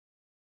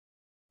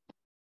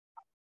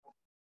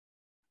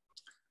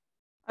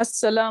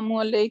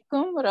Assalamu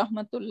alaikum wa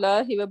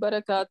rahmatullahi wa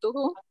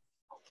barakatuhu.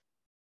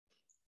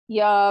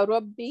 Ya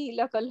Rabbi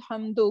lakal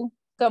hamdu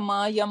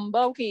kama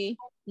yambaghi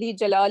li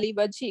jalali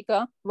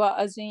wajhika wa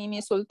azimi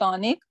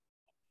sultanik.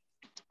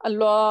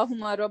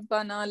 Allahumma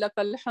rabbana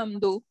lakal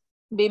hamdu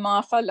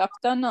bima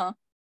khalaqtana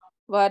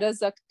wa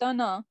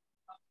razaqtana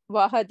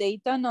wa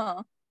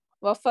hadaytana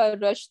wa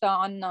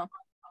farrajta anna.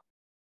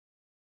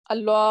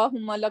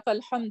 Allahumma lakal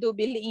hamdu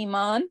bil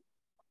iman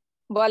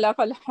wa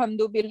lakal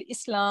hamdu bil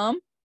islam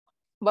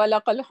wa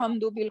lakal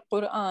hamdu bil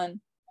Quran.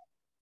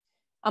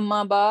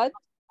 Amma ba'd,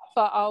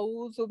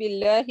 fa'a'udhu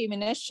billahi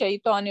minash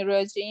shaitanir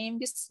rajim.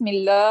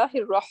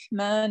 Bismillahir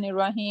rahmanir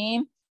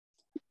rahim.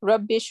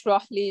 Rabbi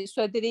shrah li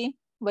sadri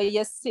wa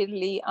yassir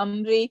li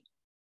amri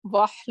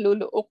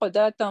wahlul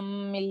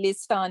uqdatam min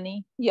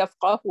lisani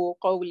yafqahu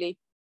qawli.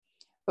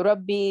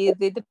 Rabbi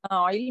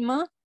zidna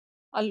ilma.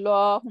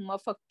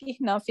 Allahumma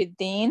faqqihna fid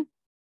din.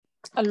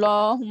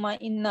 Allahumma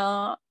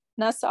inna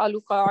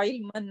nas'aluka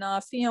ilman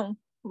nafi'an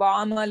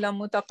wa amalan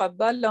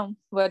mutaqabbalan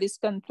wa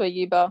rizqan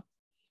tayyiba.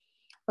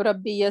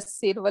 Rabbi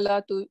yassir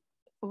wala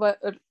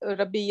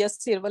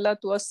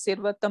tuassir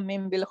wa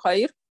tammim bil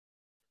khair.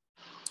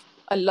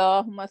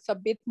 Allahumma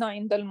thabbitna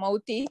indal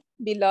mauti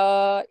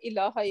bila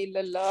ilaha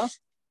illallah.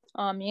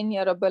 Amin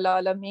ya rabbal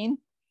alamin.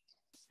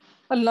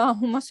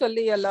 Allahumma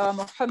salli ala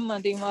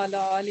Muhammadin wa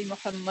ala ali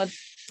Muhammad.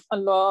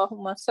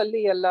 Allahumma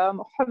salli ala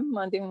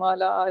Muhammadin wa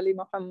ala ali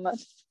Muhammad.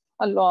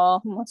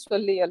 Allahumma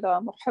salli ala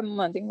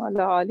Muhammadin wa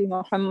ala ali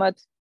Muhammad.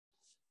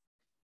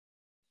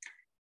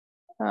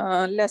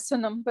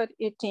 Lesson number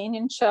 18,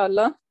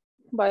 inshallah.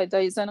 By the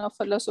izan of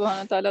Allah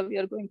subhanahu wa ta'ala, we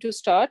are going to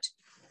start.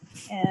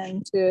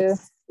 And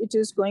it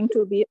is going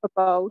to be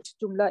about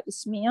Jumla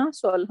Ismiya.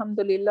 So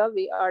alhamdulillah,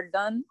 we are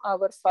done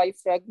our 5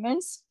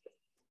 fragments.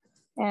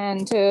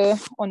 And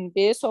on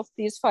base of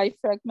these 5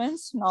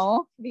 fragments,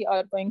 now we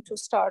are going to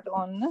start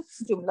on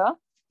Jumla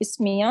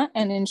Ismiya.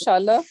 And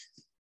inshallah,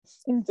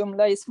 in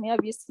Jumla Ismiya,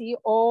 we see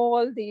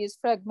all these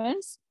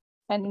fragments.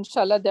 And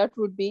inshallah, that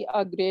would be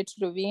a great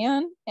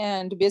revision.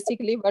 And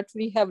basically what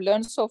we have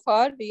learned so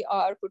far, we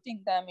are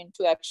putting them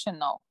into action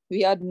now.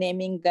 We are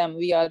naming them.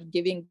 We are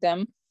giving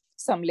them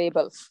some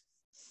labels.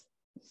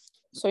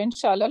 So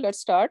inshallah, let's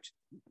start.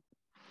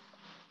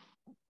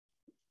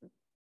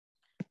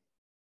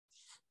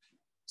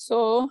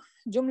 So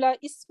Jumla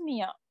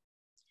Ismiya.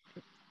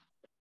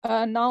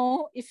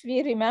 Now, if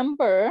we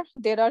remember,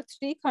 there are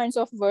 3 kinds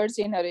of words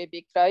in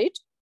Arabic, right?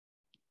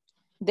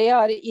 They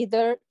are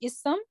either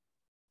ism,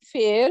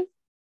 fail,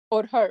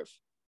 or harf,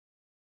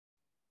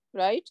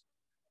 right?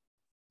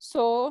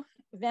 So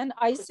when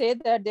I say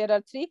that there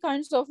are 3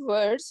 kinds of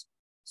words,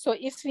 so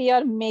if we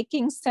are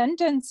making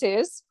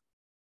sentences,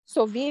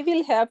 so we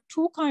will have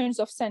 2 kinds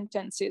of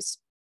sentences.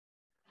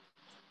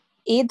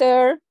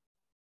 Either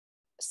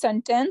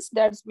sentence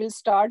that will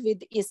start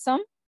with ism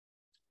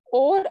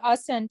or a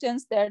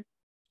sentence that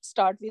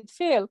start with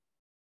fail,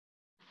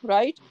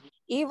 right?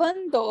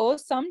 Even though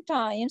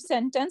sometimes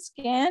sentence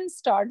can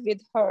start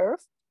with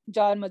harf,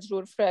 jar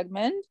majroor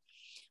fragment,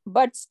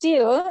 but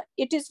still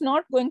it is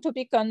not going to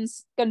be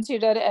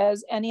considered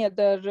as any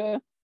other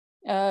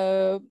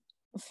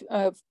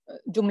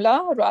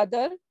jumla.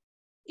 Rather,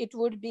 it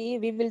would be,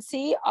 we will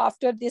see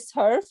after this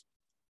harf,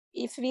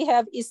 if we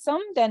have ism,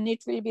 then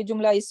it will be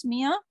jumla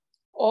ismiya,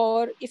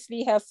 or if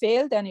we have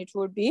fail, then it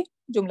would be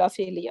jumla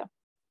failiya.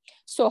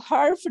 So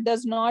harf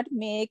does not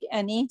make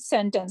any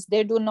sentence.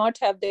 They do not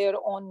have their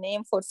own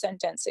name for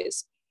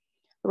sentences.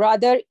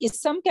 Rather,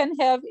 ism can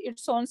have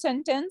its own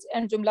sentence,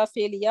 and jumla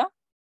failiya,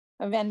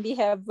 when we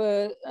have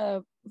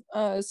a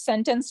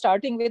sentence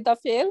starting with the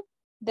fail,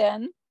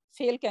 then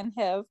fail can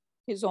have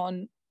his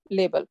own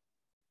label.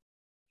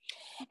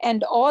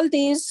 And all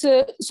these,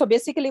 so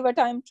basically what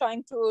I'm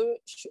trying to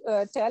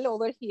tell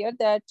over here,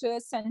 that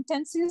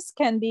sentences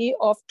can be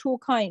of 2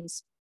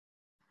 kinds.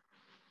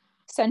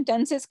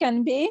 Sentences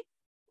can be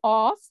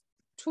of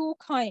 2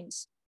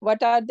 kinds.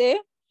 What are they?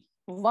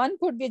 One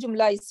could be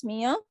jumla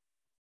ismiya,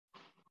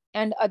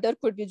 and other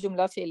could be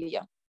jumla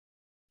failiya.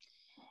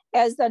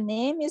 As the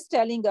name is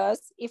telling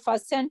us, if a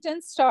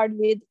sentence starts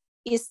with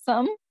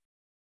ism,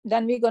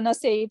 then we're gonna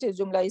say it is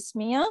jumla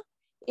ismiya.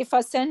 If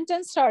a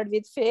sentence starts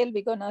with fail,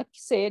 we're gonna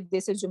say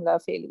this is jumla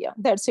failiya.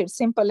 That's it,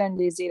 simple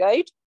and easy,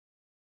 right?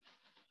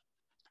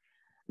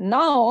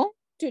 Now,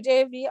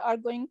 today we are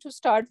going to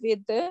start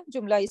with the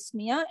jumla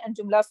ismiya and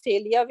jumla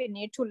failiya. We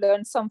need to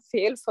learn some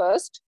fail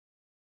first,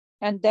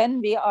 and then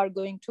we are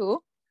going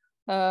to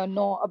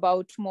know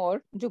about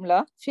more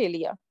jumla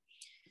failiya.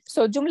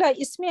 So jumla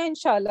ismiya,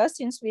 inshallah,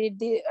 since we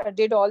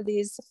did all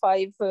these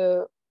 5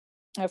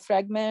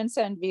 fragments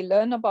and we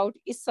learn about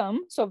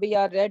ism, so we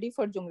are ready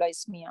for jumla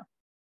ismiya.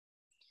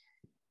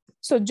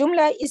 So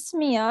jumla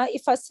ismiya,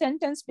 if a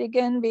sentence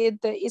begins with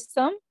the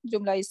ism,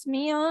 jumla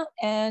ismiya,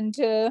 and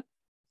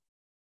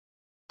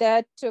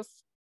that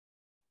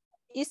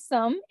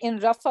ism in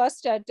rafa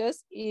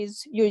status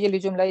is usually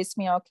jumla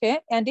ismiya, okay?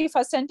 And if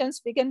a sentence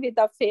begins with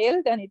a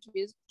fail, then it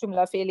is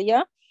jumla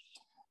failiya.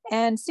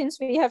 And since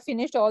we have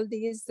finished all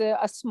these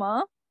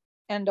asma,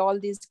 and all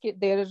these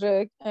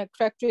their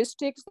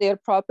characteristics, their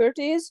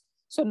properties.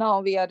 So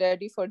now we are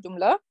ready for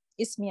Jumla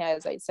Ismiya,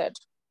 as I said.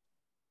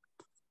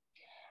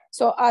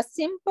 So a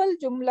simple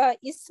Jumla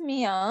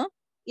Ismiya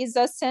is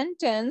a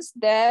sentence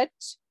that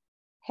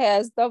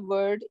has the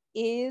word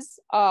is,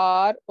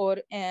 are, or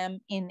am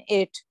in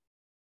it.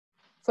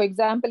 For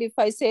example, if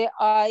I say,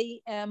 I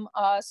am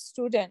a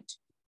student,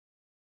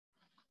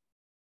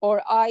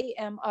 or I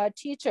am a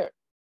teacher,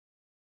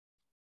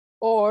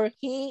 or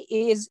he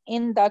is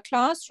in the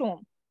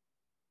classroom,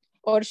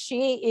 or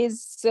she is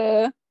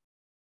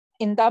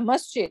in the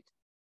masjid,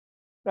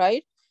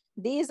 right?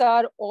 These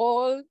are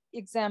all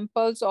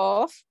examples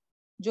of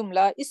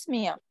Jumla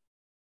Ismiya,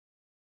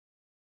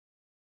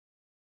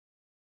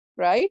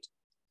 right?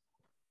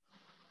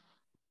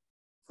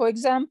 For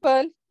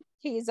example,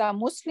 he is a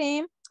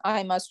Muslim,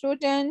 I'm a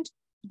student,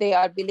 they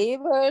are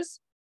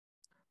believers.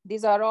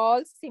 These are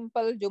all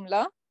simple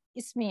Jumla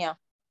Ismiya.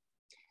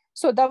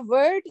 So the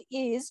word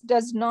is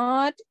does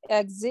not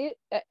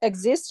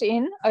exist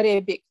in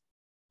Arabic.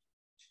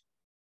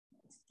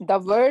 The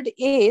word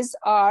is,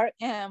 are,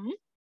 am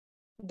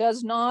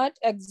does not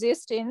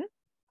exist in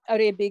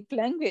Arabic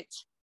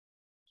language.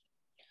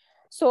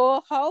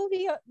 So how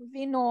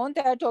we know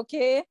that,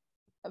 okay,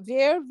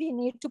 where we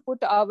need to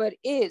put our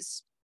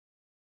is,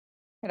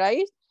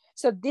 right?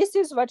 So this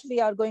is what we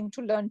are going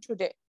to learn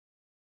today.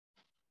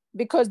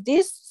 Because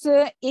this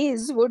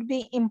is would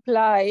be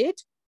implied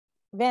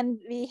when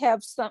we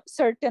have some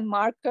certain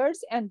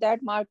markers, and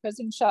that markers,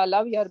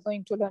 inshallah, we are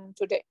going to learn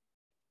today.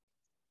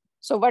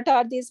 So what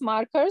are these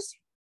markers?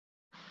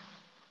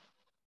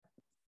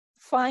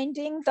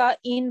 Finding the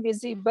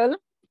invisible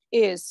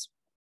is.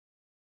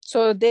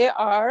 So they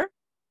are,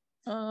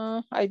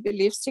 I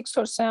believe, 6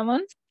 or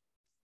 7.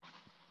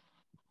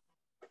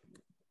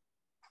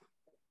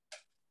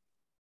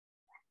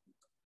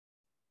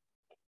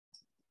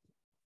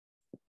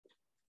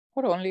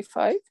 Or only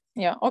 5?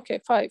 Yeah, okay,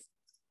 5.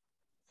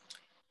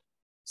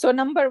 So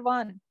number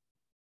 1,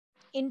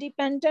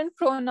 independent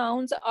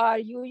pronouns are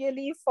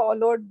usually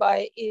followed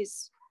by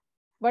is.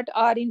 What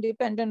are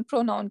independent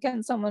pronoun?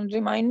 Can someone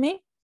remind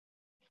me?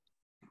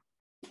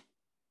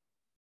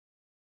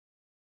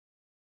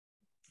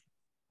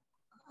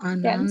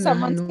 Can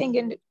someone sing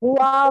in?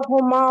 Huwa,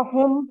 huma,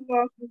 hum.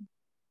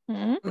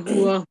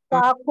 Huwa,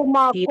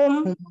 Kuma,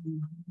 kum.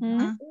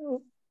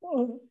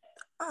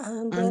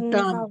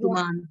 anta,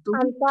 antuma,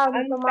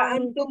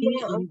 antum.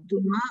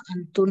 Antuma,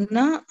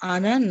 antunna,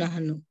 ana,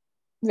 nahnu.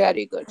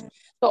 Very good.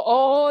 So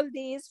all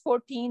these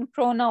 14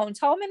 pronouns,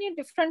 how many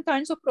different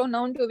kinds of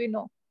pronoun do we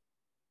know?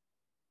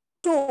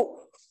 2.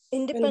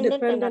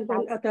 Independent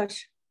and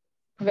attached.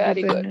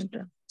 Very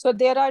good. So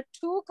there are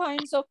 2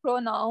 kinds of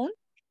pronoun,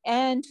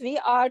 and we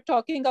are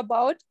talking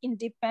about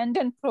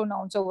independent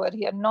pronouns over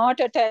here, not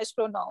attached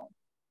pronoun.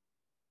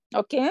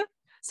 Okay.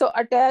 So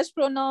attached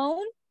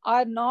pronoun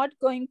are not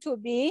going to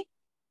be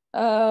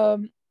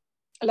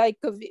like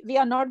we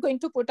are not going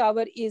to put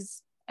our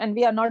is, and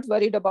we are not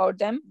worried about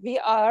them. We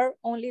are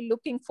only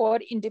looking for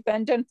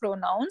independent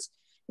pronouns.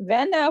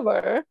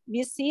 Whenever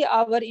we see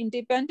our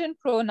independent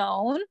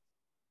pronoun,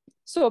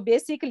 so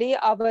basically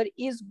our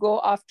is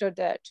go after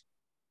that.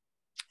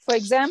 For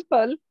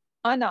example,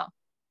 Ana.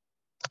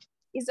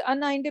 Is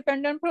Ana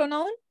independent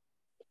pronoun?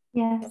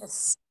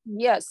 Yes.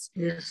 Yes.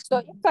 Yes. So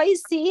if I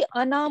see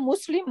Ana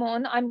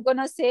Muslimun, I'm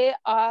gonna say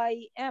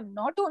I am.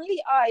 Not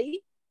only I,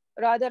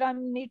 rather I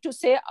need to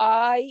say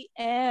I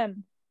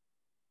am.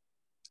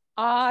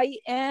 I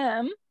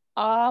am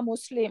a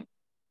Muslim.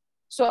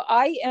 So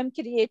I am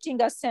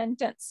creating a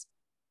sentence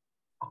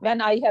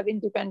when I have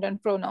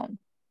independent pronoun.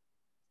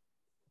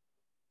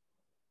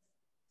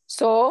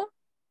 So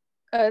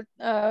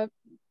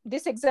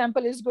this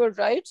example is good,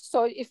 right?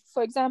 So if,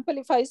 for example,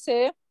 if I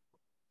say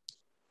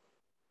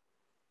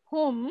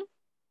whom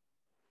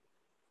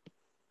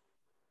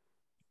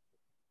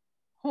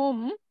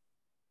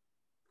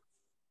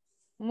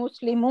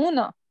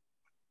Muslimuna.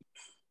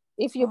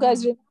 If you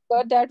guys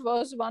remember, that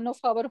was one of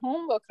our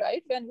homework,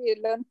 right? When we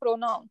learn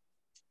pronoun,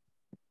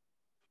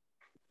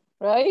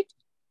 right?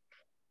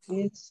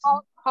 Yes.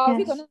 How are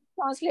we Yes. going to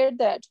translate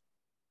that?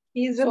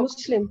 He is a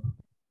Muslim.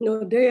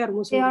 No, they are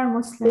Muslim.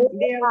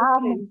 They are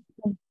Muslim.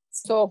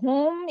 So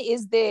whom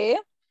is they?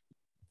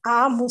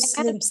 Are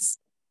Muslims.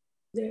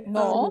 They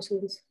No. are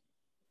Muslims.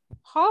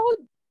 How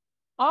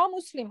are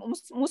Muslim?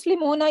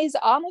 Muslimuna is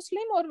a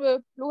Muslim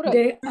or plural?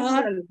 They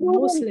are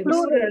Muslims.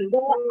 Plural.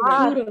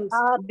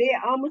 They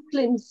are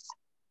Muslims.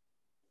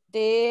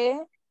 They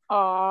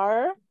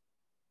are,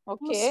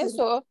 okay. Muslim.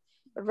 So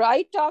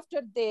right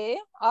after they,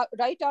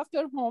 right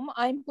after whom,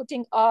 I'm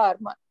putting are,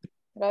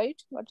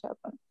 right? What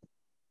happened?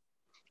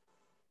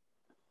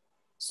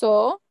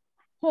 So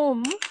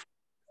whom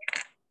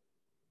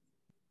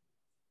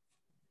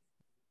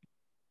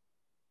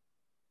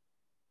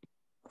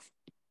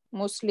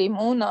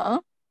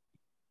Muslimuna.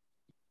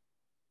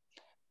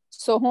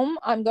 So whom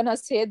I'm gonna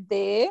say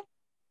they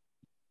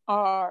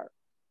are.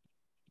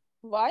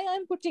 Why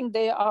I'm putting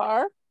they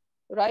are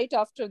right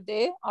after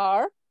they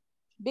are?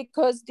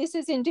 Because this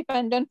is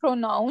independent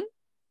pronoun,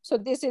 So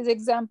this is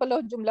example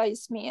of Jumla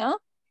Ismiya.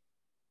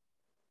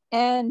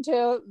 And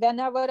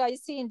whenever I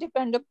see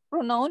independent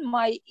pronoun,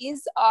 my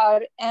is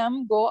or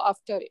am go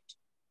after it.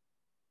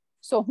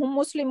 So hum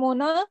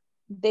Muslimuna,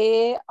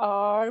 they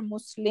are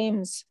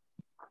Muslims.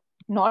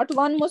 Not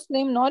one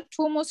Muslim, not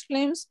two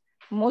Muslims,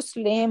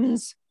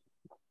 Muslims.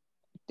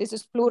 This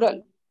is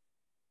plural.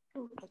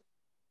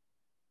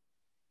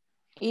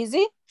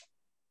 Easy?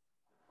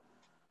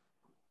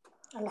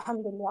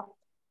 Alhamdulillah.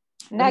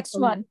 Next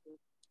one.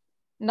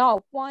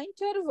 Now,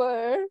 pointer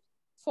word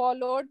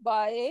followed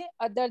by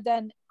other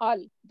than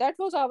al. That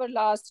was our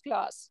last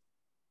class.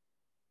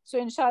 So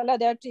inshallah,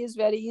 that is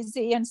very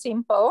easy and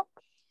simple.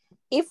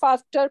 If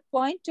after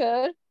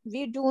pointer,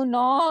 we do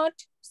not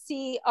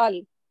see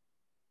al,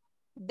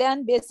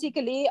 then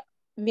basically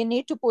we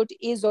need to put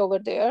is over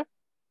there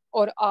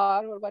or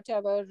are or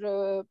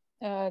whatever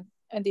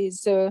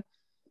these,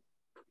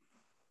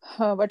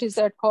 what is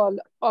that called?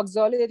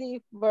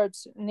 Auxiliary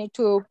words need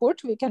to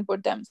put, we can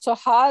put them. So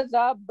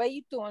hadha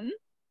baytun,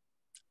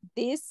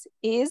 this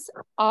is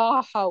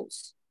a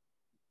house.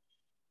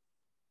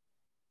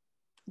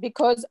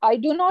 Because I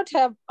do not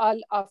have al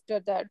after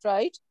that,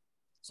 right?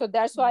 So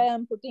that's why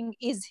I'm putting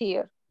is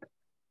here.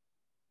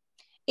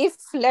 If,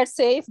 let's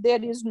say, if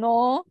there is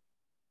no,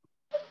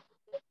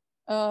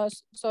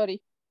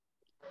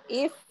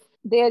 if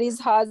there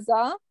is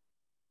haza,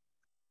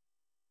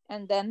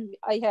 and then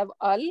I have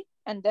al,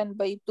 and then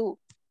baytu.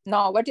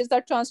 Now, what is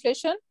that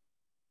translation?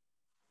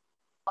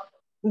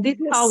 This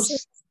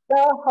house.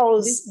 The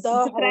house. This The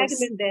house.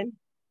 fragment then.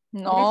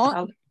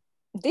 No,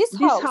 this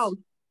house.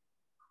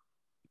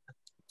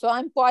 So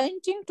I'm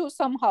pointing to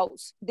some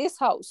house. This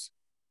house.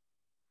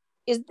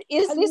 Is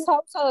this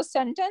house a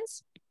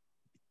sentence?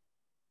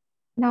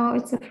 No,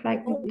 it's a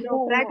fragment.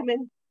 No,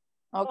 fragment.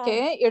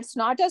 Okay, it's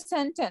not a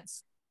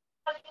sentence.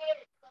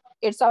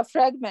 It's a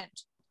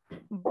fragment.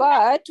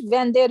 But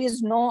when there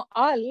is no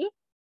al,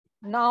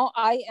 now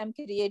I am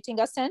creating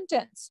a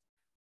sentence.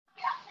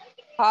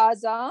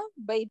 Haza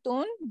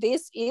baytun,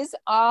 this is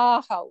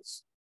a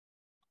house.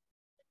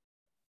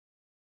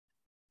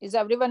 Is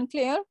everyone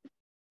clear?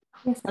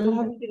 Yes.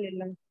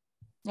 Alhamdulillah.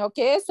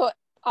 Okay, so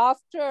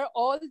after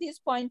all these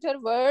pointer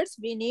words,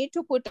 we need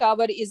to put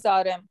our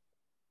isarm.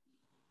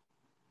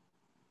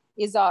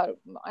 Isar,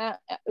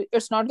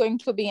 it's not going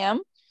to be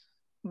am,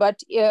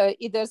 but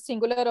either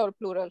singular or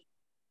plural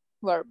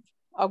verb,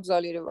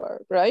 auxiliary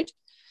verb, right?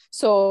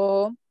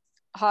 So,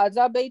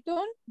 haza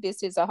baytun,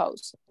 this is a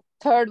house.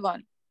 Third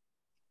one,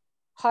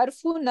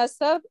 harfu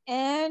nasab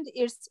and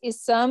its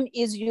ism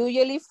is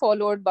usually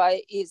followed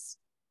by is.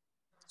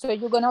 So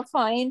you're gonna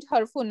find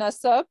harfu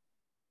nasab,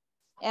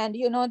 and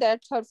you know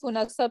that harfu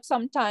nasab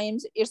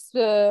sometimes its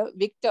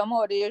victim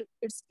or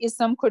its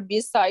ism could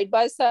be side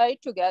by side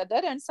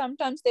together, and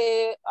sometimes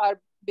they are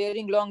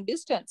bearing long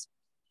distance.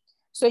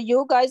 So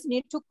you guys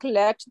need to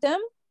collect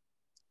them,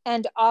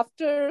 and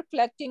after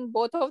collecting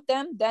both of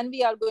them, then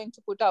we are going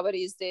to put our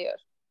is there.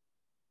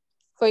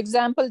 For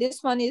example,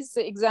 this one is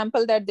the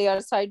example that they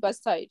are side by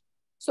side.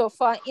 So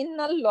fa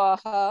inna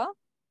allaha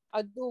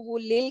aduwwu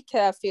lil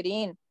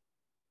kafirin.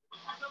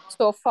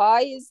 So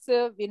fa is,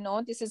 we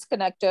know this is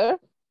connector,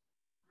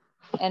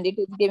 and it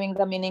is giving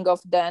the meaning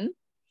of then.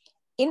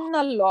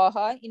 Inna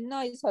allaha,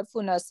 inna is harfu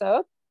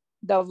nasab.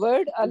 The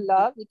word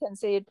Allah, we can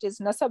say it is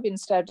nasab in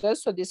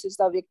status. So this is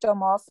the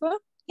victim of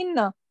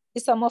inna,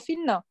 ism of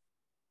inna.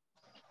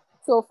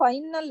 So fa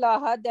inna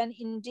allaha, then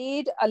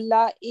indeed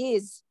Allah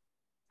is.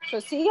 So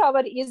see,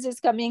 our is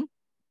coming.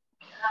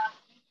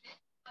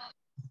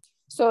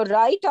 So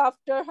right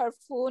after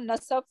harfu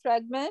nasab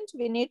fragment,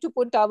 we need to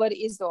put our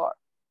is or.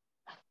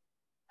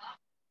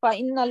 Fa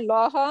inna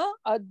allaha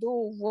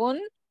aduwwun,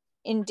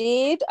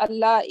 indeed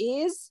Allah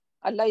is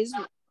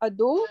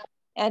adu,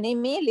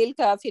 enemy, lil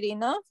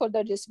kafirina, for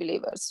the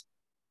disbelievers.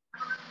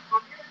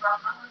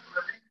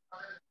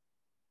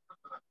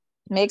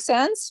 Make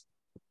sense?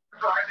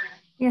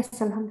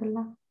 Yes,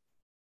 alhamdulillah.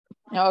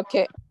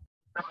 Okay.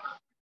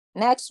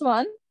 Next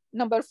one,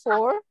 number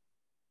 4,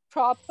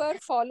 proper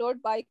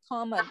followed by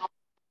common.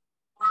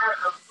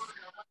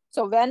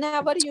 So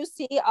whenever you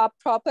see a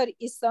proper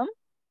ism,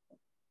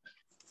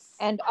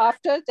 and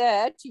after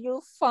that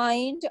you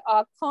find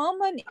a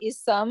common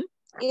ism,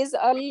 is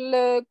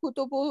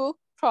al-kutubu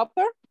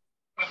proper?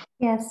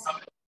 Yes.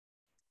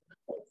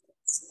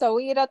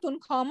 Sawiratun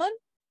common?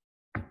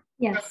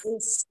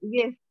 Yes.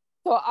 Yes.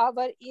 So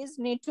our is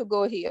need to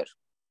go here.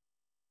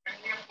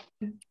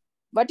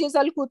 What is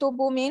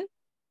al-kutubu mean?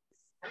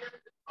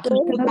 The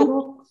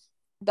book.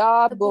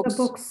 The The books.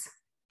 books.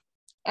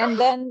 And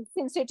then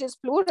since it is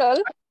plural,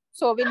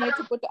 so we need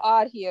to put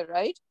are here,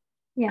 right?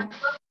 Yeah.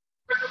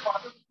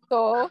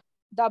 So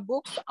the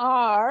books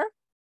are,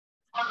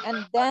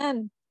 and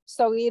then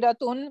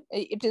sawiratun,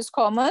 it is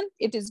common.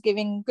 It is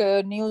giving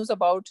news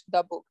about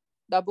the book.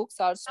 The books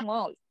are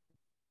small.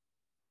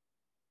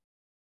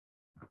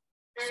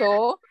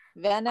 So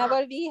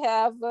whenever we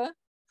have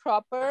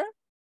proper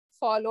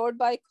followed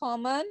by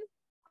common,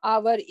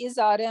 our is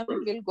RM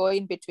will go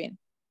in between.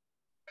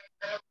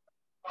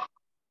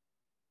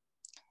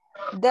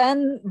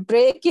 Then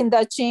break in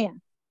the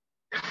chain.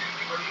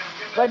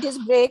 What does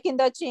break in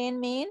the chain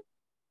mean?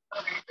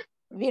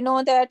 We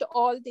know that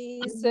all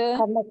these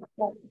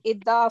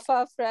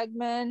idafa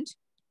fragment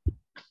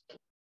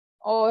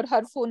or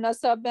harfu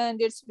nasab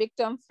and its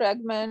victim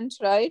fragment,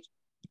 right?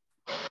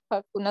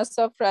 Harfu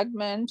nasab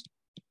fragment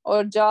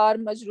or jar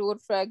majroor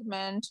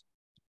fragment,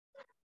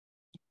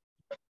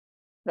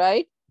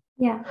 right?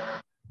 Yeah.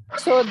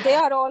 So they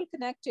are all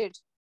connected.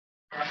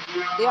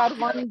 They are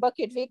one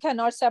bucket. We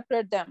cannot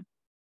separate them,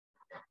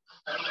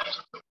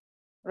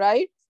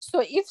 right?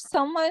 So if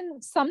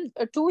some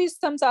two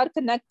isms are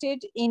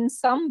connected in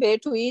some way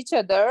to each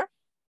other,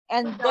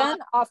 and then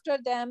after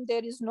them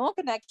there is no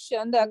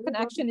connection, the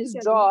connection is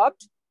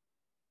dropped,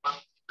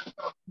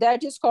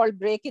 that is called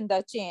break in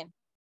the chain.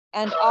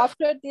 And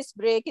after this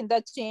break in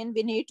the chain,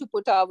 we need to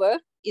put our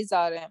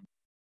izarm.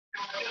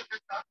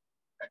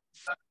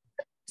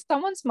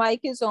 Someone's mic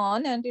is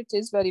on and it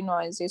is very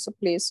noisy, so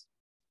please.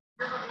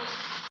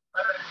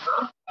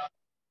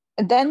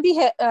 And then we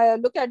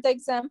look at the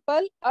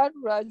example,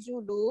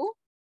 ar-rajulu.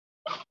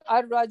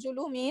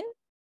 Ar-rajulu mean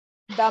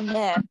the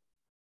man.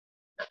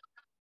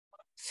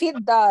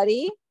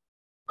 Fiddari,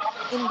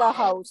 in the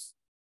house.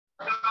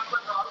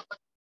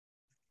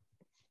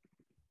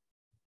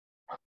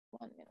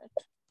 1 minute.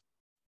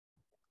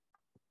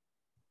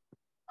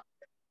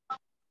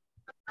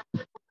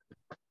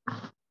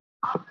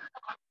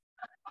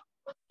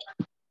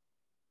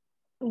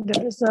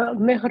 There is a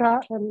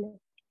Mehra and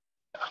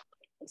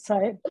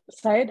Said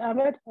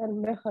Ahmed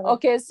and Mehra.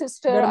 Okay,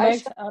 Sister Their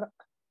mics Aisha.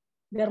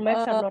 Their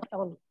mics are not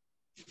on.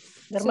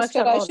 Their mics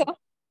Sister are Aisha, on.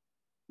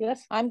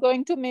 Yes. I'm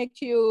going to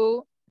make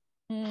you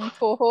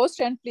co-host,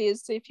 and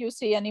please, if you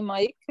see any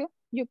mic,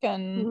 you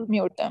can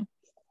mute them.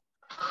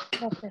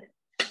 Okay.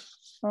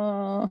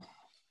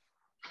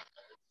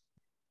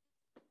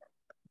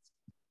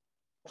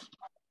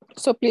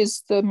 So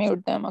please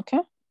mute them,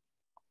 okay?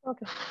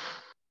 Okay.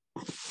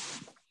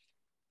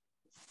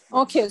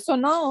 Okay, so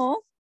now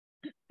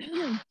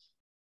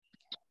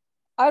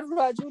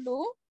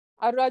ar-rajulu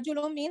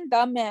mean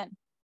the man.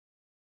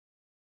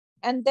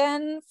 And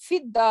then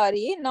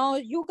fiddari. Now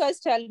you guys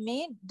tell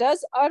me,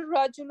 does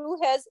ar-rajulu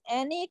has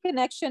any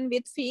connection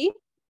with fi?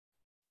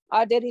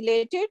 Are they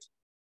related?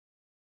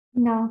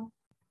 No.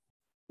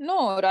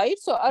 No, right?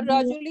 So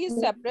ar-rajulu is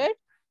separate.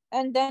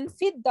 And then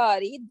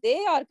fiddari,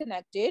 they are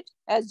connected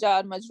as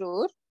jar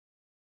majroor,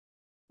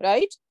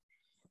 right?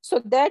 So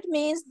that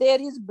means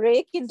there is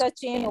break in the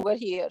chain over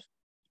here.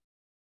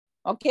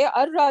 Okay,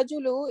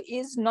 ar-rajulu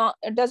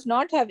does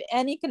not have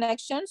any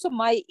connection. So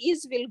my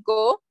is will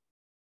go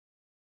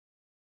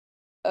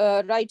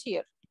right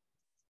here.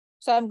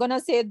 So I'm gonna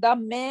say the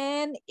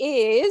man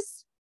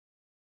is,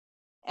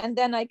 and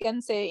then I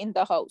can say in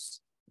the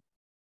house.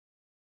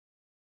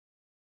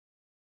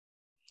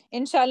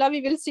 Inshallah,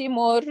 we will see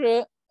more,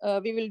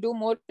 we will do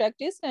more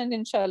practice, and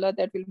inshallah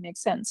that will make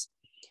sense.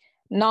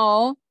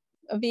 Now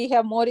we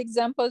have more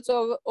examples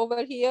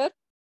over here.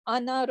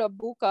 Ana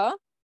rabbuka.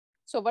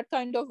 So what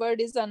kind of word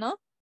is ana?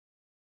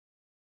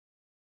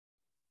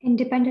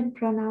 Independent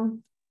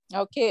pronoun.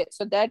 Okay,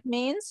 so that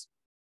means?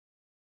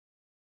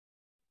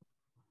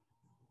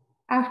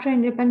 After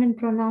independent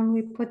pronoun,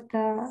 we put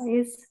the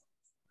is.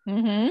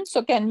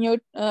 So can you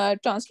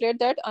translate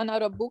that? Ana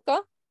rabbuka?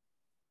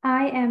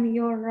 I am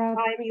your Rabb.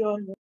 I am your.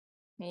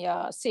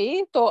 Yeah,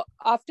 see, so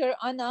after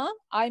ana,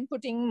 I'm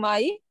putting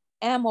my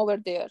am over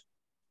there.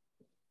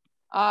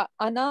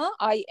 Ana,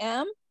 I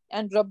am,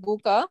 and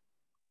rabbuka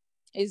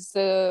is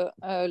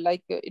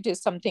like it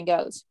is something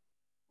else,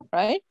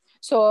 right?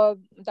 So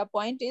the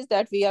point is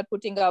that we are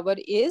putting our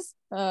is,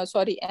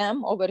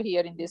 am over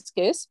here in this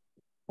case.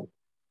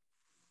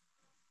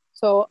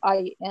 So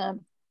I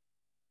am,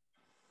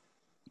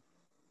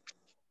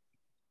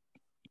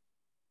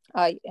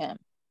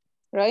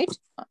 right?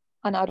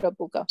 Ana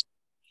rabbuka.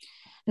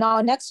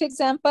 Now next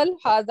example,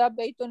 hadha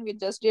baytun, we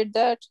just did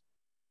that.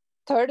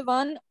 Third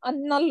one,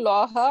 anna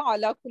allaha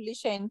ala kulli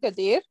shayin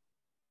qadir,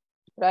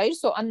 right?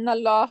 So anna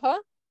allaha,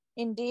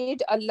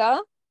 indeed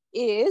Allah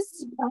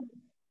is.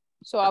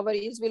 So our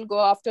is will go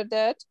after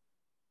that.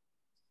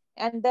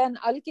 And then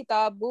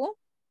al-kitabu,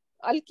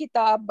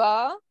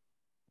 al-kitaba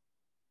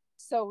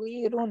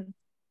sawirun.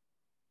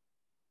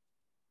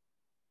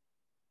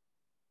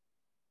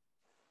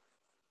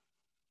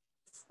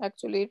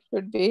 Actually, it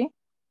should be.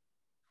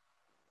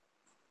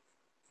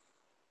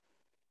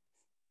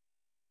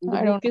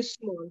 The book is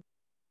small.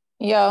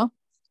 Yeah.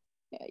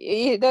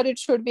 Either it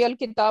should be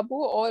al-kitabu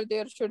or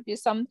there should be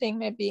something,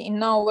 maybe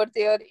inna over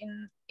there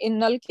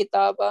in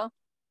al-kitaba,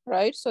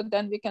 right? So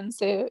then we can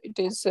say it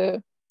is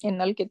in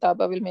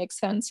al-kitaba will make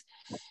sense,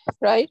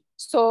 right?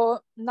 So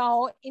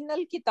now in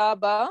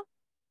al-kitaba,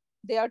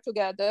 they are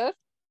together,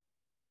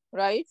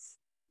 right?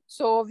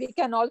 So we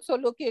can also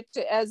look it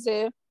as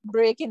a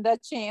break in the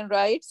chain,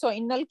 right? So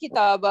in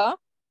al-kitaba,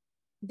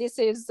 this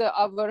is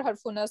our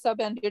harfu nasab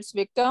and its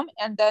victim,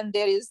 and then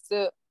there is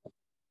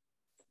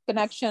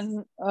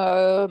connection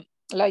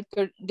like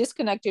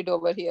disconnected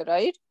over here,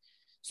 right?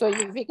 So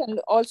we can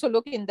also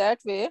look in that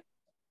way.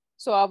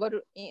 So our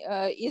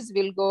is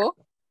will go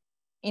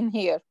in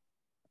here,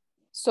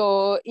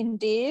 So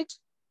indeed,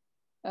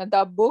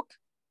 the book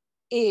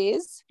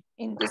is,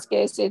 in this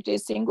case, it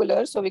is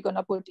singular. So we're going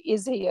to put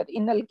is here.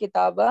 Innal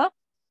kitaba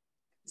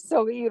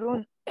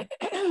sawirun.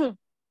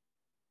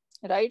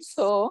 Right?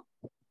 So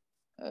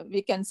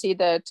we can see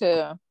that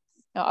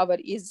our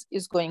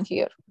is going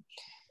here.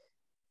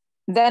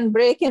 Then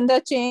break in the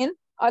chain.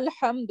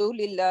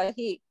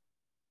 Alhamdulillahi.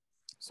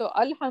 So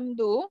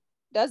alhamdu,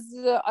 does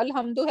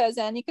alhamdu has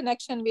any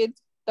connection with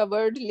the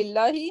word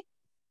lillahi?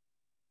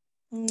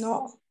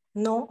 No,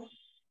 no,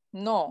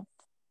 No,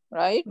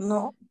 right?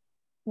 no.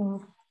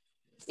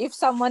 If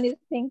someone is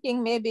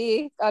thinking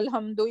maybe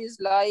alhamdu is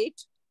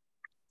light,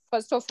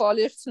 first of all,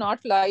 it's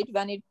not light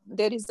when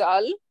there is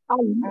al.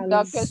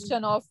 The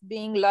question of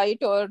being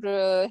light or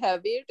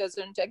heavy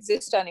doesn't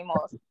exist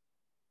anymore,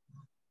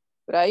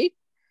 right?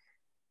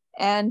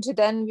 And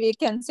then we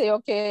can say,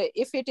 okay,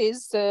 if it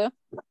is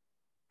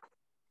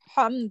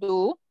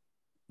hamdu,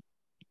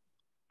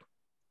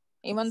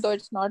 even though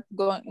it's not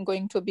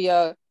going to be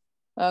a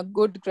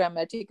good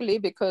grammatically,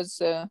 because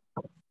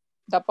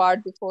the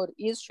part before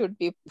is should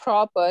be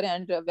proper,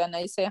 and when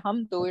I say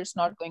hamdu, it's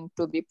not going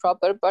to be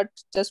proper. But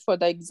just for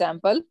the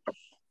example,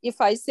 if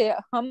I say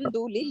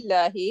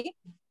hamdulillahi,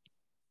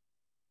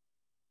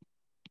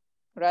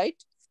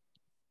 right,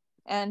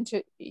 and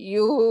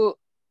you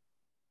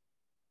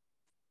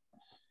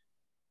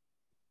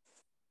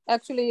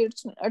actually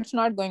it's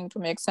not going to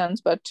make sense,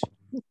 but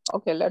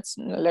okay,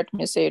 let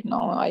me say it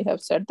now. I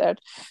have said that.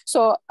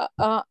 So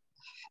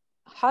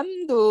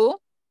hamdu,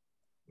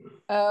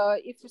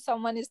 if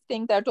someone is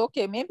think that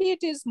okay, maybe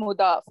it is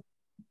mudaf,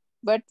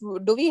 but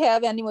do we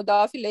have any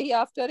mudaf ilahi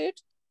after it?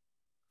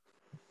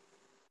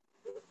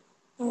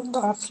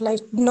 Mudaf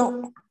like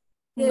no.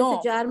 There's No.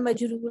 a jar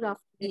majroor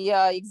after it.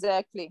 Yeah,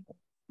 exactly,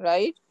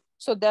 right?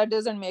 So that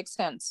doesn't make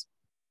sense.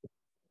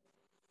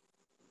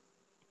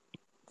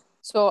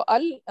 So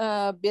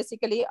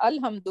basically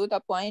alhamdu, the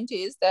point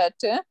is that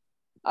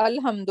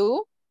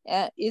alhamdu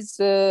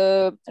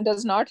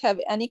does not have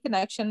any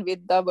connection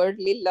with the word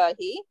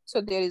lillahi.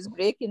 So there is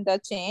break in the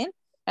chain,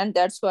 and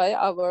that's why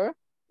our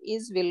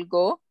is will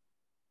go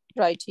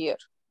right here.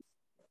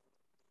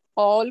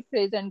 All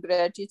praise and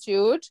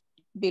gratitude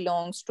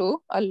belongs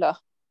to Allah.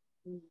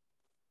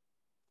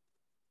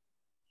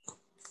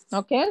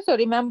 Okay, so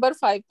remember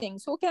 5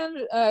 things. Who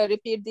can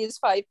repeat these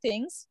 5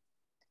 things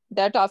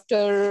that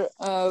after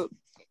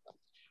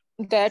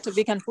that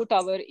we can put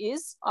our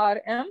is,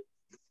 RM?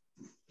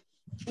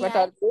 What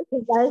are they?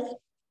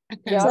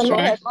 Yeah, go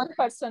ahead. One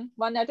person,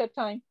 one at a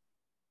time.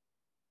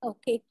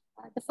 Okay.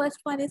 The first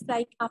one is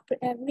like after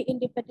every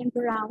independent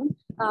pronoun,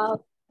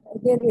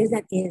 there is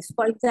an is.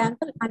 For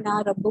example,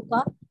 ana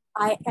rabbuka,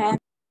 I am.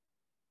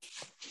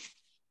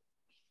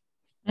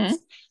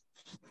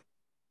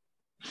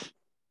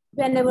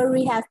 Whenever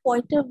we have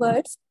pointer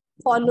words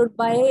followed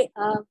by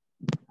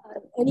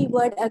any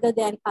word other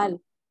than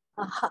al.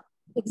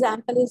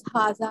 Example is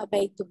haza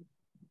baytum.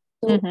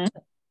 So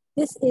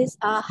this is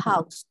a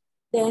house.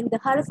 Then the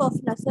harf of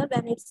nasab,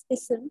 when it's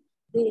ism,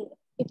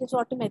 it is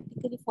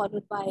automatically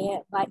followed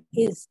by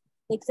is.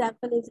 The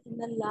example is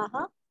inna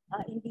Allah.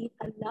 Indeed,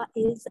 Allah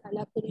is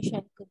ala kulli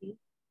shay'in qadir,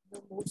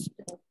 the most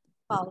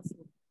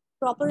powerful.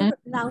 Proper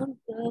noun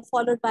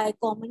followed by a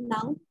common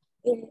noun.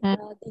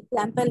 The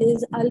example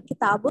is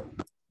al-kitabu,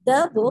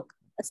 the book.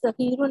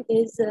 Sahirun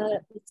is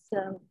its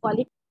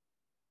quality.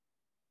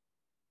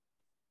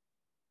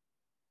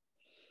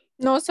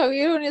 No,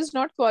 Sahirun is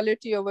not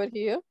quality over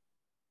here.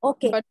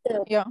 Okay. But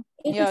yeah,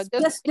 it yeah, is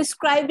just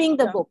describing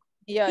the book.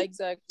 Yeah,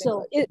 exactly.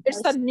 So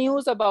it's the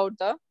news about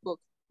the book.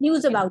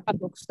 News about the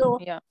book. So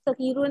yeah.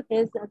 Sahirun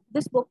is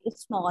this book is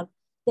small.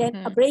 Then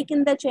a break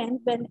in the chain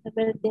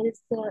whenever there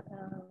is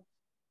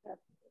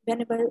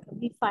whenever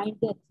we find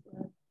that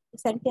the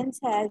sentence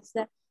has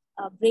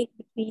a break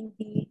between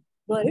the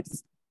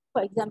words.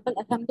 For example,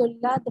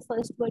 Alhamdulillah, the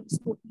first word is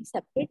totally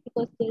separate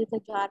because there is a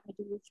jar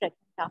majroor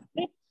fragment after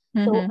it.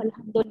 So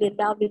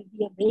Alhamdulillah will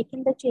be a break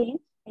in the chain,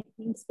 and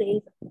it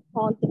says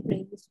all the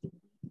praise is to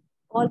me.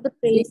 All the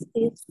praise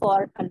is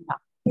for Allah.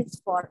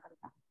 Is for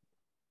Allah.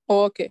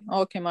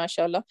 Okay,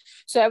 mashallah.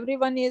 So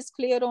everyone is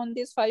clear on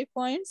these 5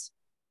 points?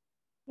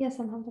 Yes,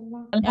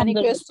 alhamdulillah. Any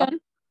question?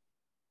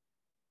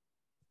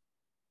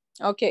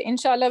 Okay,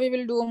 inshallah, we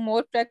will do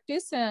more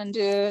practice, and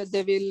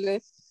they will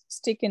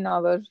stick in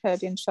our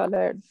head,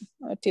 inshallah,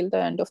 till the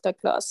end of the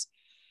class.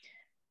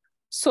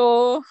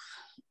 So,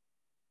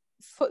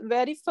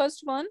 very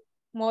first one,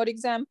 more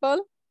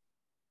example.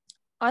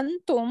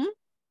 Antum,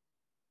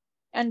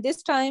 and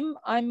this time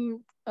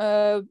I'm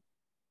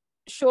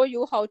show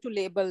you how to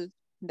label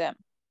them.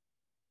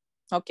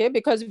 Okay,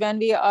 because when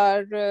we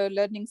are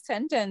learning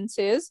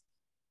sentences,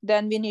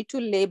 then we need to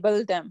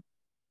label them,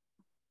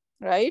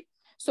 right?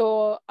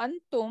 So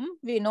antum,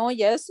 we know,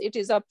 yes, it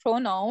is a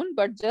pronoun,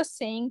 but just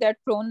saying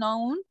that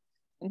pronoun,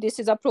 this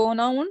is a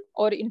pronoun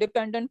or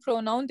independent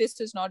pronoun,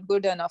 this is not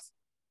good enough.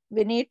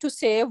 We need to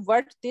say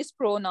what this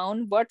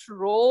pronoun, what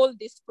role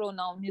this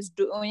pronoun is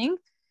doing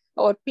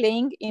or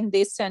playing in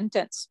this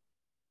sentence,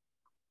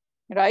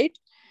 right?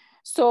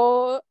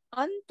 So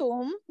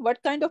antum,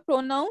 what kind of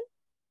pronoun?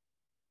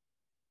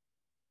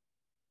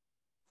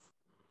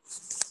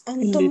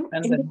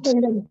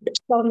 Independent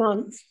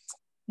pronoun.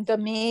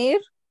 Damir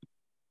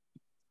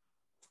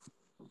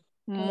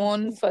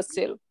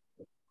munfasil.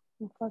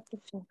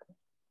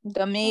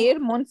 Damir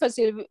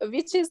munfasil.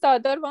 Which is the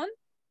other one?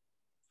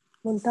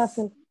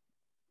 Muntasil.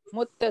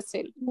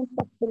 Muttasil.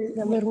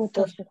 Damir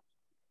muttasil.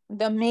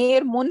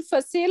 Damir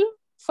munfasil.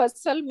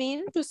 Fasal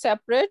mean to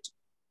separate.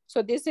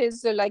 So this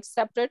is like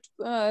separate,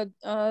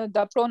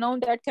 the pronoun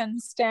that can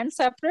stand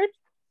separate.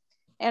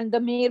 And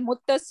damir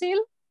muttasil,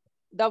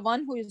 the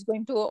one who is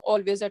going to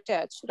always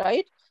attach,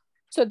 right?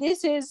 So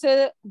this is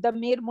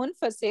damir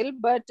munfasil,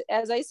 but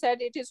as I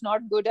said, it is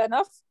not good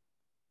enough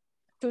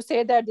to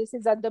say that this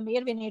is a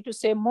damir. We need to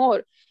say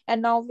more.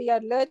 And now we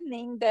are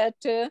learning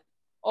that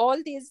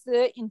all these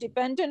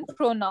independent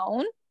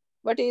pronoun,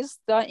 what is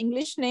the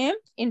English name?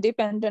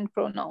 Independent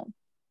pronoun,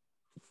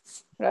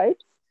 right?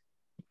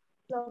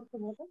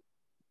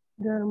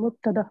 They're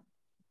mubtada.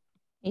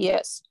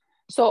 Yes.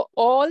 So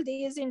all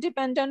these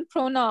independent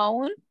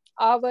pronoun,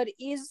 our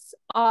is,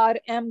 are,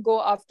 am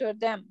go after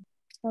them,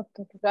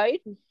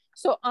 right?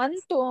 So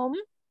antum,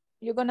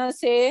 you're gonna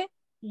say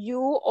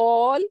you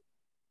all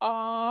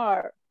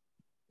are,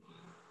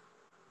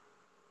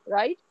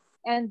 right?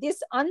 And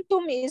this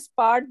antum is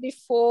part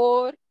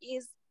before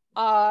is,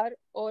 are,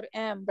 or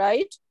am,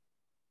 right?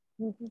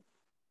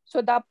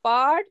 So the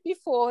part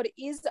before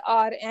is,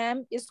 are,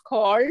 am is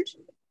called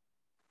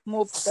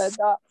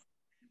mubtada.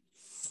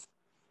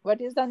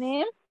 What is the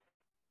name?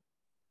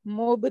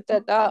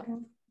 Mubtada.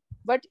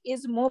 What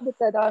is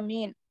mubtada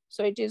mean?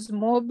 So it is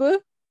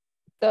mubtada.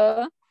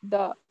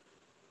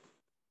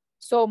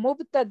 So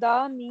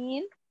mubtada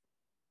mean,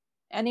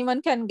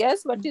 anyone can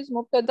guess what is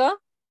mubtada?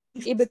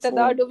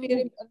 Ibtada, do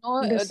we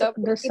know the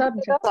subject. The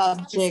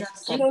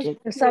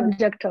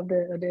subject of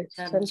the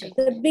sentence.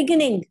 The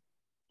beginning.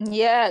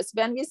 Yes,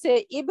 when we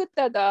say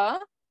ibtada,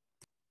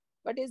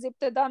 what is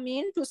ibtada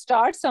mean? To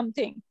start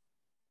something.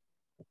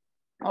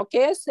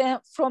 Okay, so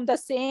from the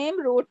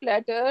same root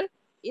letter,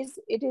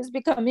 it is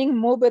becoming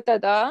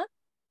mubtada.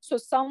 So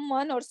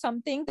someone or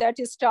something that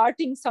is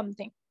starting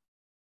something.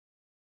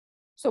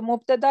 So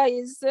mubtada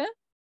is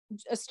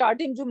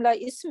starting jumla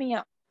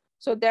ismiya.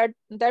 So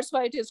that's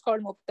why it is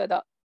called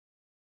mubtada.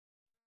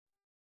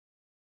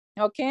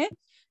 Okay,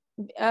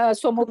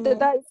 so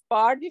mubtada is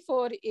part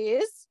before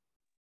is.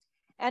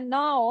 And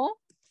now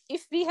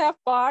if we have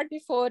part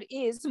before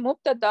is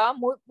mubtada,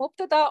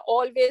 mubtada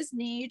always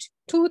need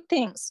two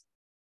things.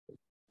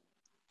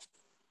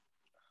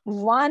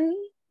 One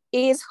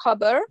is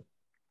khabar.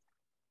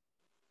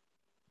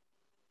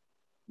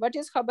 What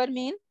is khabar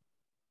mean?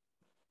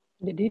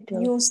 The detail.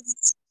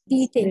 News.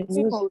 Detail.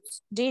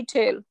 News.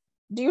 Detail.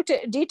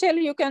 Detail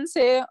you can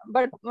say,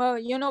 but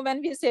you know,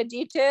 when we say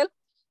detail,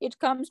 it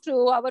comes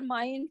to our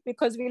mind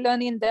because we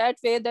learn in that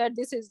way that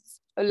this is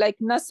like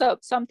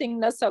nasab, something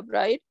nasab,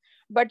 right?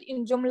 But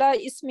in jumla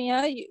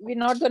ismiya, we're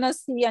not gonna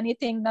see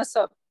anything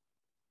nasab.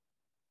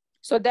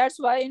 So that's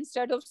why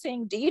instead of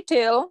saying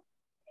detail,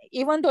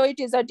 even though it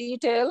is a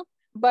detail,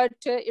 but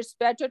it's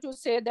better to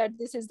say that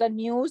this is the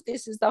news,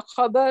 this is the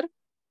khabar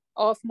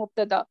of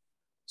mubtada.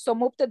 So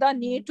mubtada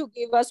need to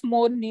give us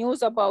more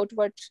news about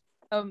what,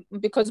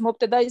 because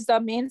mubtada is the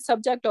main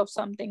subject of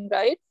something,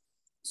 right?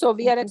 So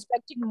we are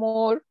expecting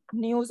more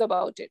news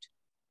about it.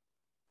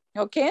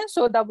 Okay,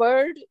 so the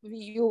word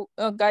you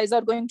guys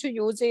are going to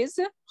use is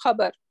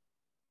khabar,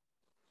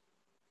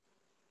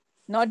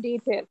 not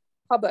detail,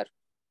 khabar.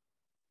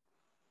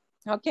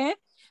 Okay,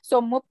 so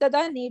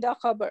mubtada need a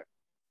khabar.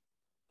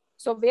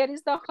 So where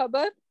is the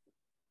khabar?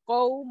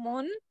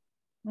 Qawmun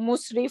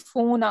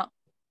musrifuna.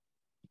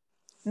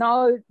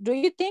 Now, do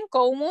you think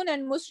qawmun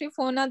and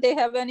musrifuna, they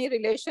have any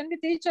relation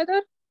with each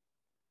other?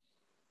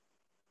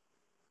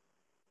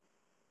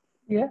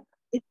 Yeah.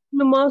 It's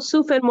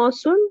Mawsuf and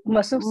Mawsul.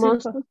 Mawsuf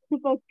Mawsuf.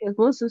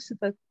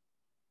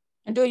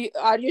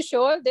 Are you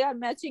sure they are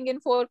matching in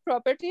 4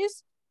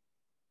 properties?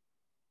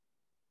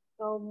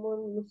 So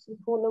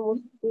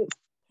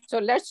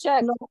let's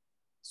check. No.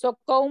 So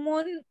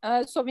qawmun,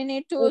 so we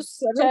need to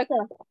check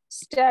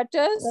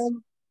status,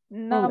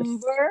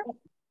 number,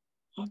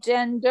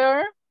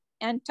 gender,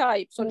 and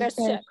type. So let's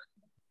check.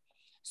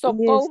 So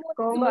Yes,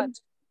 qawmun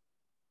is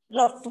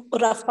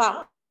what?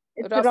 Rafa.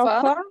 It's Rafa.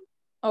 Rafa.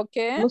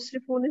 Okay,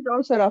 Musrifun is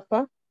also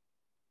Rafa.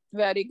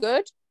 very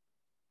good.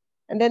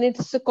 And then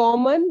it's a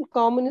common.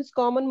 Common is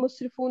common.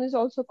 Musrifun is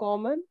also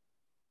common.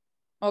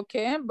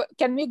 Okay, but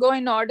can we go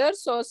in order?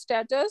 So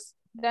status,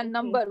 then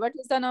number. What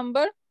is the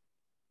number?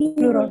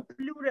 plural.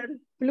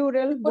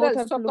 Plural. Both Plural.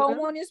 are So plural.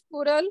 qawmun is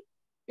plural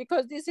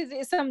because this is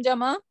ism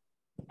jama,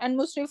 and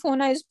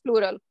musrifuna is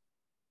plural,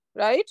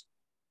 right?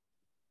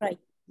 Right.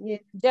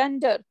 Yes.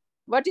 Gender.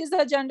 What is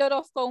the gender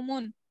of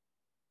qawmun?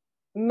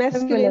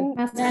 Masculine.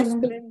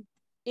 Masculine.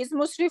 Is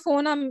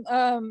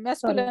musrifuna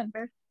masculine?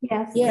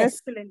 Yes. Yes.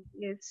 Masculine.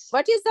 Yes.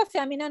 What is the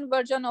feminine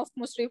version of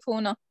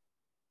musrifuna?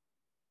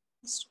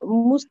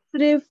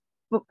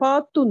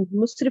 Musrifatun.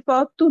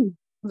 Musrifatun.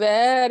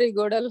 Very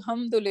good.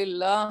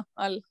 Alhamdulillah.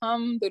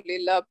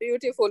 Alhamdulillah.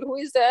 Beautiful. Who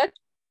is that?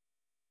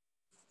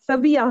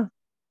 Sabia.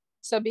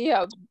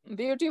 Sabiha,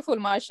 beautiful,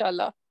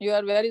 mashallah. You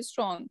are very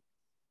strong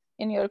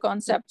in your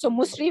concept. So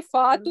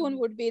musrifatun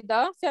would be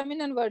the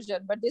feminine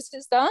version, but this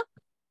is the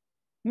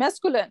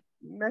masculine.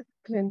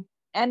 Masculine.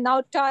 And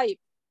now type.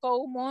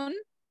 Qawmun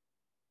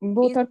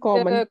Both are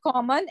common.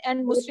 Common,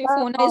 and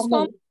musrifuna is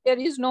common. There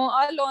is no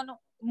al on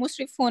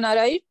musrifuna,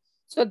 right?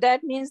 So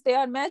that means they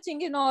are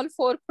matching in all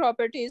four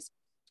properties.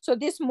 So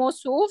this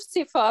mawsuf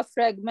sifa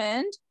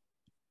fragment,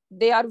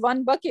 they are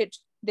one bucket.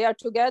 They are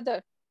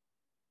together.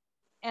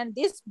 And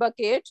this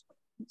bucket,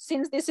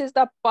 since this is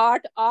the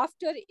part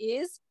after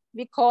is,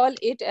 we call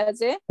it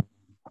as a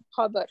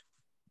khabar.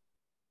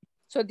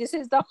 So this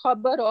is the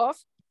khabar of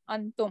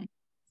antum.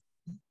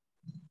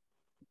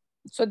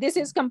 So this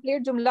is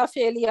complete jumla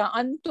failure.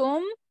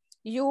 Antum,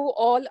 you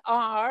all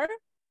are.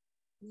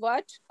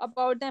 What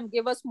about them?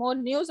 Give us more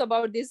news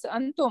about this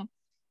antum.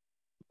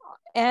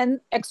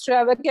 An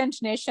extravagant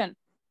nation.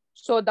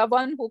 So the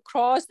one who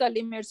cross the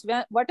limits,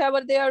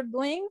 whatever they are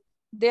doing,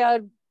 they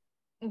are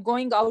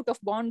going out of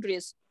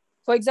boundaries.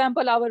 For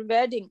example, our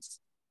weddings.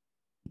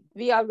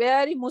 We are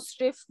very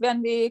musrif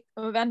when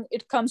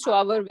it comes to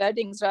our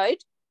weddings,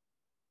 right?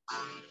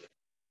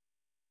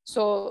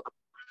 So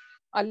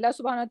Allah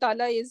subhanahu wa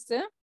ta'ala is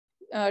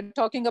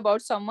talking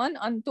about someone.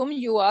 Antum,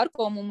 you are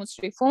qawmun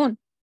musrifun.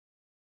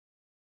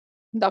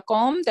 The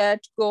qawm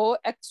that go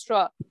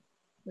extra,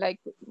 like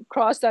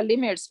cross the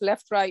limits,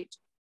 left, right.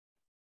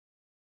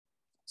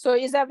 So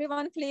is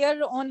everyone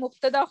clear on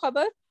mubtada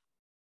khabar?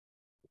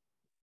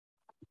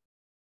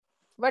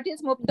 What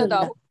is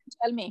mubtada?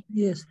 Tell me.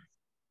 Yes.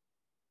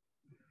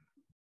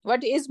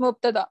 What is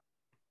mubtada?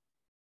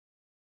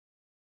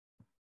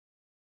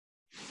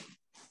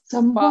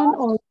 Someone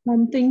or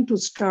something to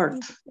start.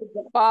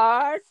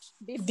 Part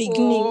before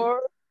beginning,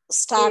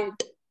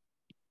 start.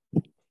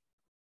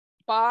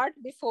 Part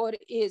before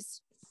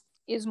is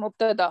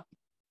mubtada.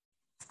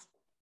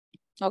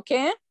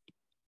 Okay,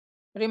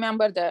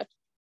 remember that.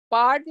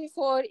 Part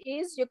before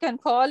is, you can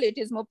call it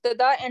is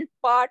mubtada, and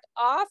part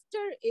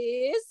after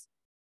is,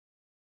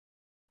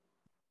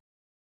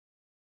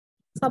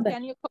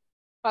 can you call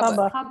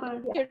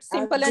Khabar. it's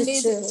simple and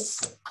easy.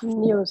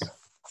 News.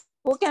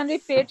 Who can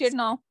repeat it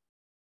now?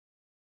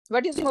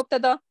 What is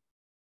mubtada?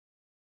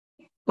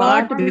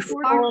 Part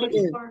before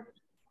is.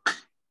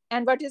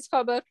 And what is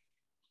khabar?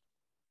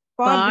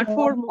 Part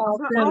before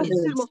after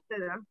is.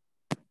 mubtada.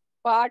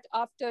 Part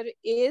after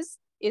is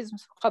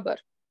khabar.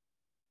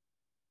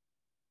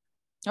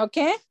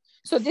 Okay,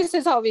 so this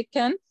is how we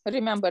can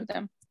remember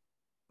them.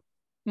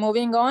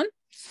 Moving on,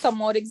 some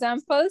more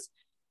examples.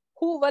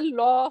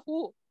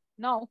 Huwallahu.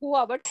 Now,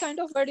 huwa, what kind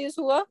of word is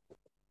huwa?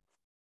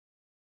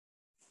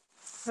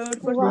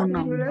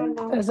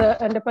 Pronoun. As an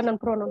independent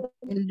pronoun.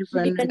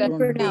 Independent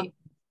pronoun.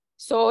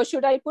 So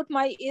should I put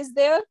my is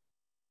there?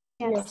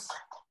 Yes.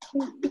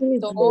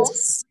 So,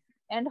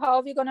 and how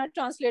are we gonna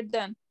translate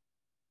then?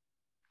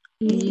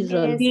 He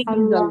is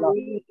Allah.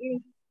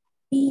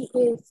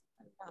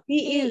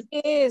 He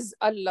is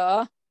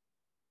Allah.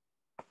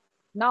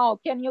 Now,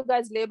 can you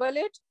guys label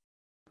it?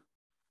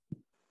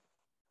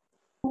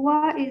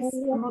 Huwa is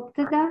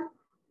mubtada.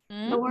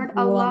 The word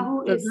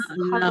Allahu is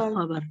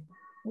khabar.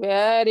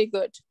 Very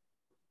good.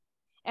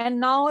 And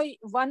now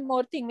one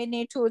more thing we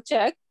need to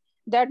check,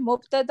 that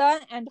mubtada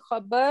and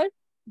khabar,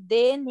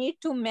 they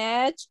need to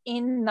match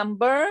in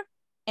number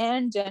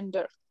and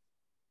gender.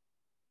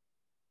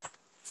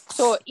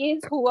 So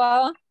is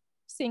huwa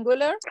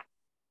singular?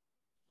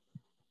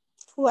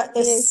 Huwa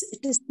is,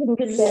 it is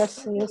singular.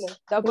 Yes, yes.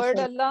 The word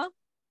Allah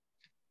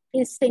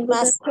Is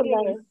singular.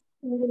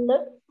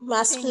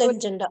 Masculine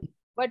gender.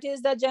 What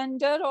is the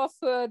gender of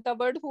the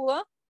word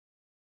huwa?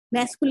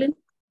 Masculine.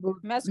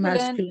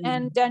 Masculine.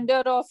 And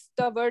gender of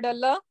the word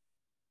Allah?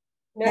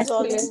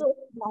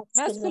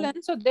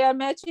 Masculine. So they are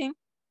matching.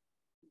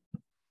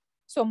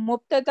 So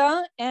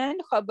mubtada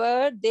and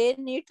khabar, they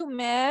need to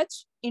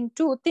match in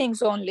two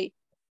things only: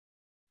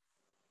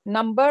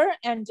 number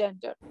and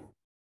gender.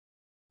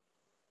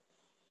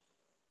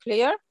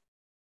 Clear?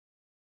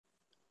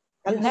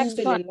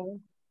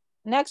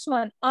 Next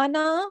one.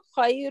 Ana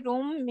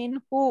khayrum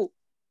minhu.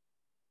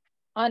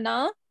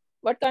 Ana,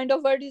 what kind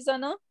of word is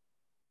ana?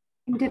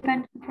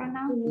 Independent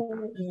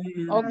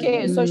pronoun.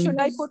 Okay, so should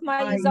I put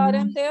my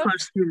izarem there?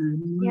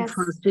 Yes.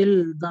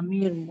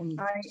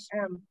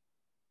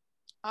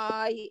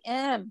 I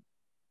am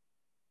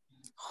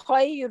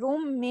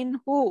khayrum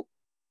minhu.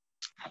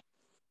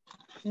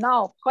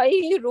 Now,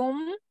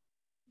 khayrum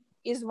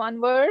is one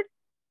word.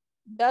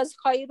 Does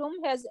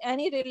khayrum has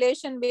any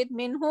relation with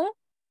minhu?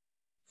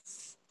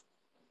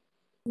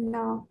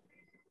 No.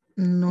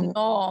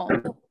 No.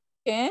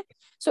 Okay,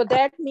 so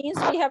that means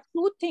we have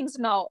two things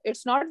now.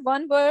 It's not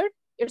one word,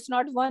 it's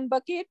not one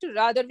bucket,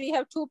 rather we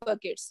have two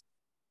buckets.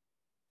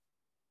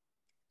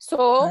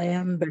 So I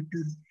am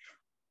better.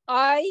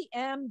 I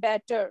am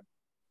better.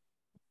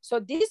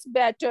 So this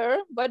better,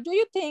 what do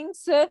you think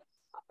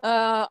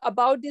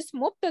about this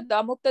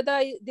mubtada?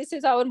 Mubtada, this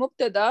is our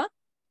mubtada,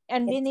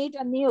 and we need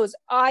a news.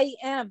 I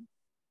am.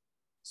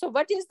 So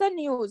what is the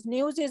news?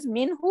 News is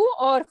minhu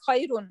or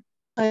khairun?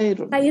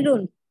 Khairun.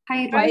 Khairun.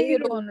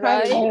 Khairun,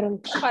 right?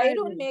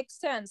 Khairun makes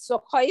sense.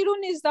 So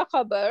khairun is the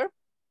khabar.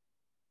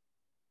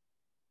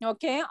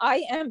 Okay,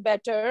 I am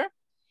better.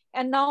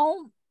 And now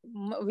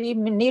we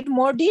need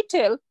more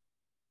detail,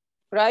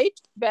 right?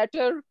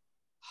 Better,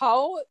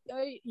 how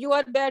you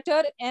are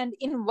better and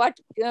in what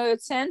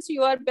sense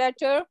you are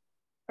better,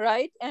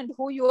 right? And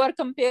who you are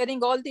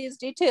comparing, all these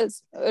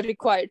details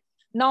required.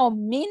 Now,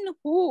 min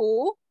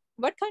who,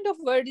 what kind of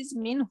word is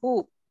min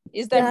who?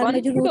 Is that Jar one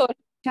majroor. word or?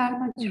 Jar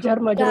majroor.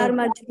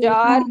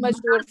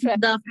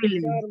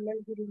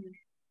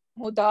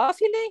 Mudaf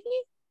ilayhi?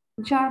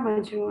 Jar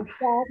majroor.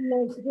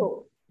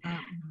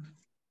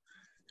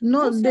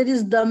 No, there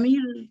is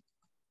damir.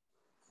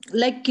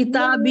 Like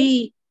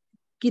kitabi.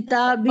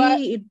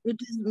 Kitabi, it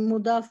is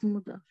mudaf.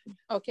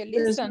 Okay,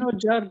 listen. There's no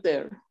jar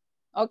there.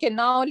 Okay,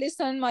 now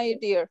listen, my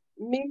dear.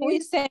 Who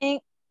is saying,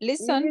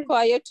 listen,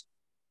 quiet.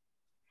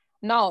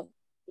 Now,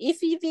 if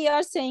we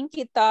are saying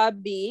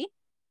kitabi,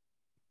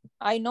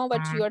 I know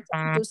what you are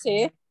trying to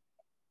say.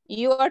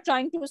 You are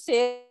trying to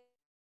say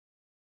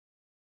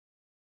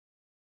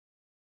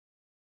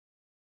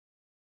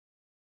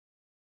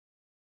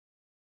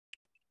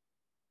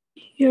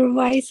your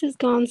voice is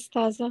gone,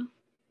 Staza.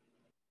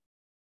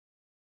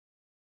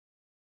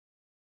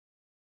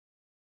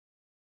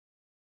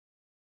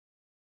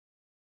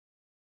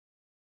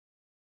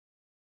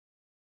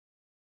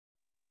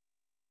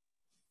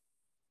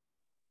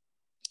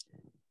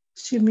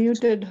 She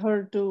muted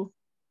her too.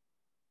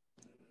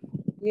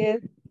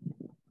 Yes.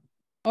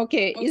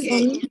 okay. Is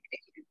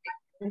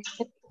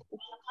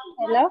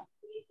Hello?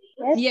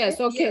 yes,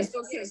 okay.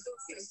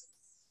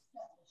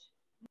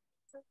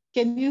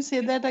 Can you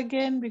say that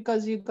again?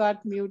 Because you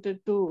got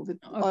muted too with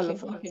all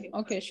of us.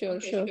 Okay, sure.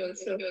 Okay.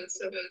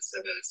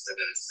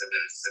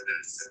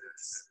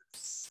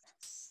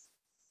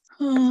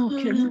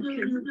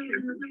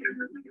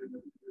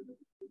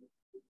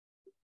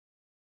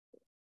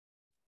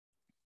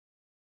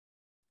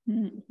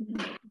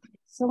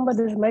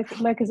 Somebody's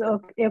mic is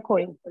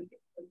echoing.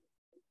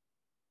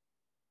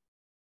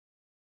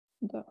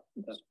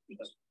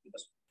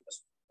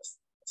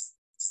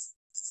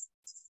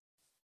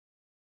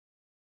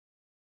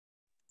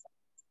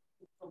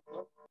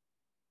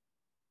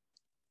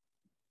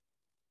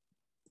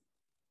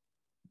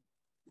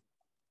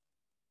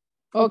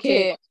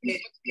 Okay.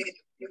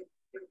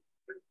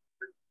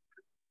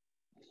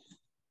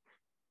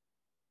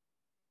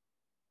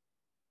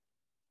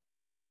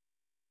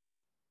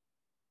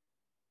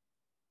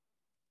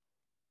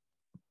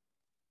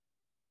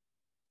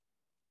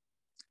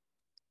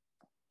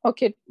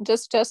 Okay,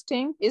 just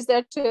testing. Is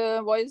that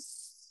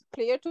voice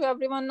clear to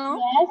everyone now?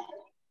 Yes.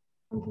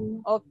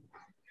 Okay.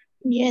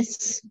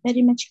 Yes,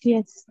 very much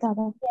clear,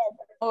 Tada.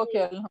 Okay,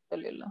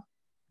 alhamdulillah.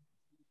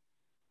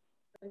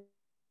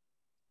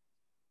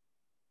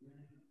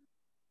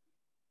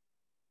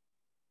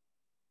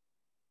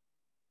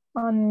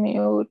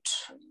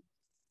 Unmute.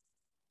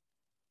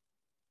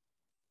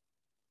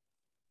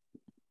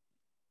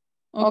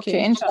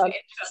 Okay, inshallah.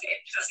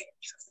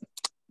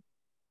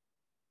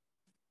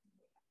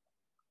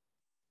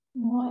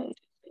 Right.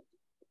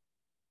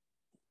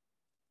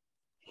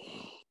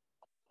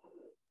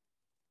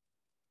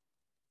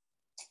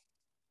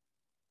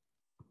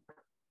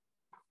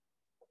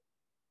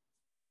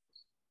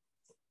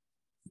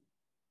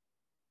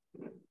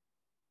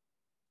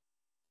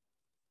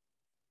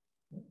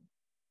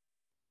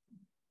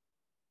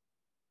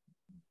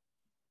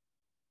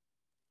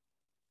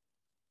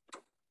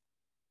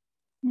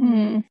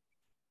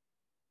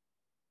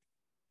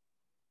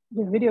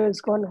 The video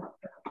is gone.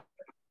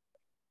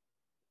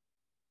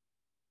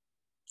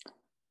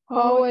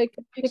 How I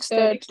can fix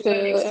that?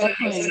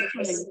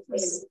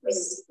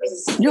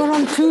 You're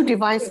on 2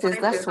 devices,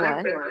 that's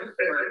why.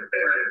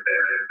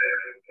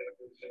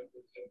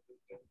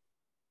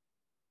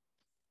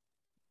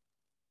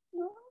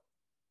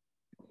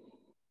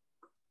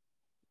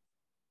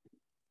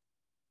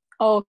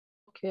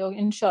 Okay,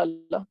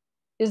 inshallah.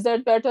 Is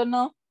that better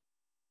now?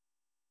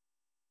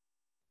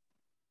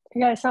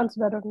 Yeah, it sounds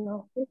better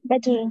now.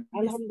 Better.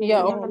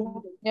 Yeah,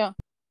 okay. Yeah.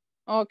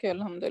 Okay,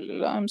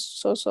 alhamdulillah. I'm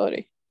so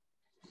sorry.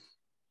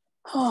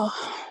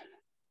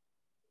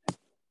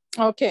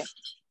 Okay.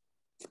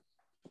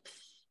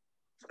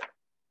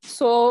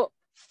 So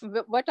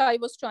what I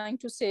was trying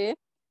to say,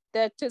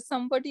 that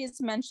somebody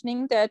is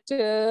mentioning that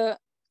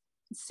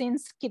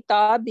since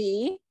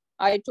kitabi,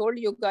 I told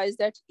you guys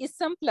that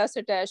ism plus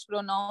attached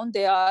pronoun,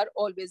 they are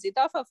always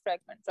idafa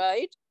fragment,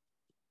 right?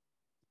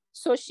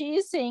 So she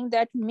is saying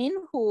that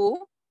minhu,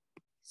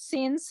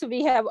 since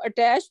we have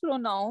attached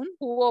pronoun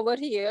who over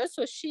here,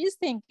 so she's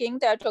thinking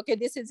that, okay,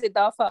 this is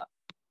idafa.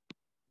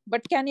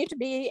 But can it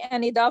be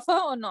an idafa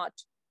or not?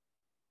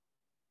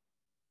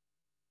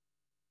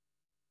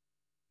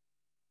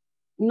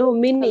 No,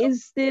 min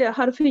is the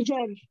harfi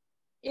jar.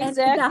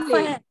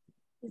 Exactly.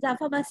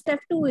 Idafa must have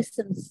 2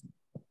 isms.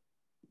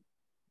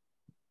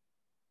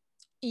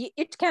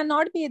 It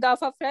cannot be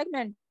idafa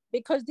fragment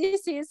because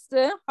this is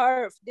the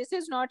harf. This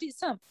is not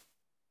ism.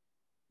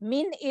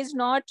 Min is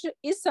not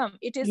ism,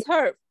 it is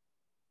harf,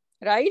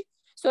 right?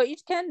 So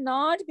it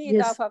cannot be Yes.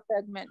 idafa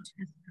fragment.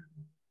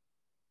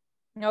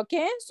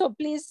 Okay, so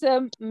please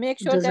make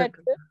sure that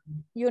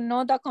you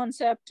know the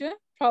concept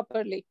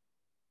properly.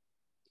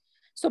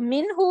 So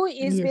minhu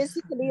is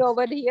basically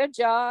over here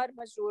jar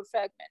majroor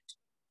fragment.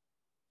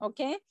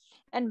 Okay,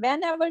 and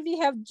whenever we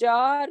have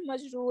jar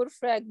majroor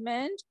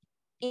fragment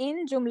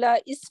in jumla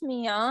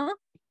ismiya,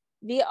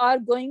 we are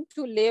going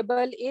to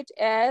label it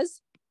as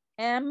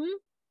MBK.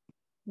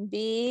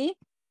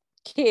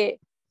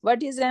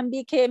 What is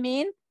MBK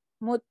mean?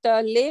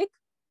 Muttaliq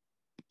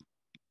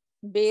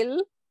bil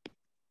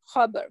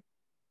khabar.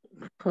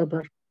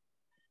 Khabar.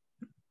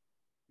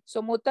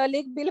 So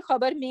muttaliq bil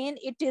khabar mean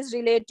it is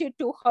related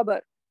to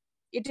khabar.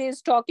 It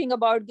is talking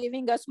about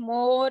giving us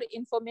more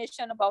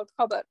information about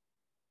khabar.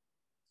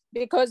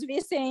 Because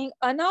we're saying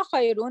ana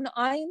khairun,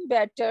 I'm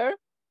better.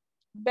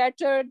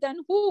 Better than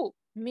who?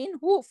 Mean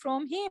who?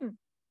 From him.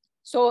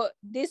 So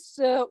this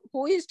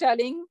who is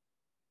telling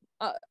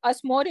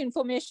us more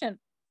information.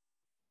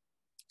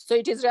 So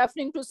it is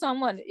referring to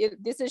someone.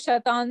 This is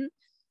Shaitan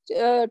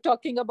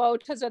talking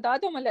about Hazrat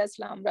Adam alayhi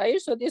salam, right?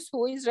 So this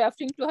who is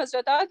referring to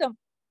Hazrat Adam.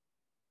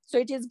 So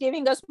it is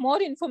giving us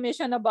more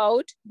information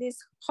about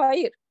this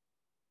khair,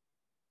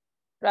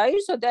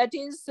 right? So that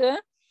is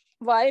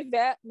why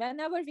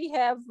whenever we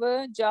have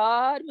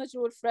jar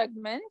majroor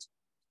fragment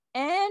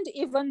and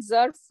even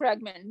zarf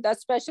fragment, the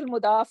special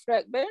mudaf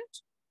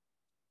fragment,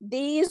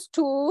 these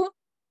two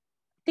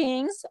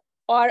things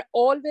are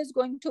always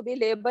going to be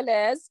labeled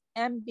as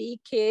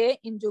MBK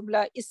in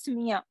jumla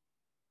ismiya.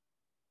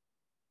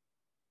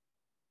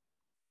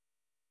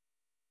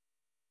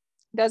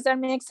 Does that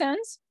make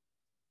sense?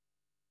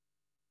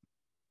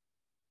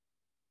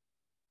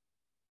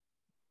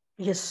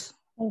 Yes.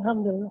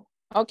 Alhamdulillah.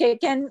 Okay,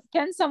 can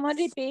someone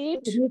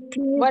repeat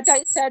what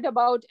I said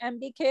about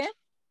MBK?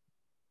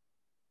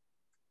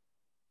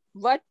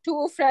 What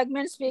two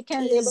fragments we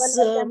can label as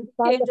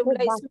MBK in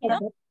jumla ismiya?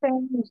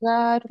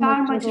 Jar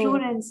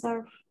majroor and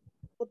zarf.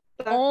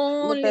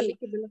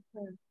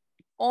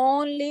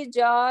 Only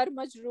jar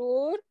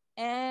majroor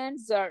and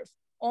zarf.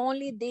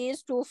 Only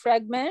these two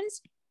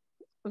fragments.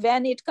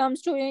 When it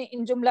comes to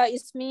in jumla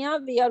ismiya,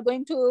 we are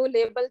going to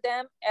label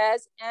them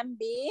as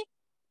MBK.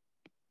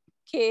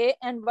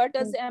 And what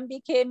does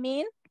MBK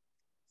mean?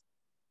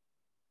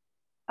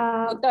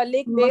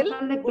 Mutalik bil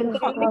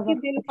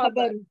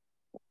khabar.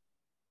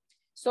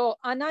 So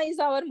ana is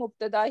our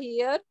mubtada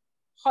here,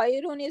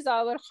 khairun is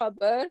our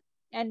khabar,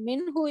 and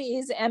minhu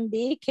is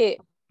MBK.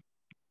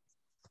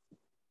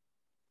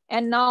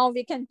 And now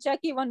we can check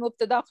even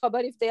mubtada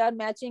khabar if they are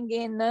matching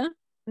in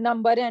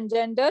number and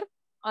gender.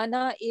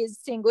 Ana is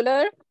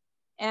singular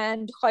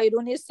and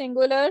khairun is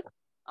singular.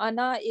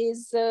 Ana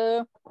is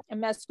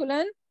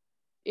masculine.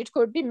 It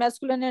could be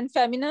masculine and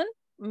feminine.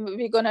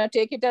 We're gonna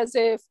take it as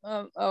a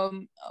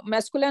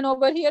masculine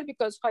over here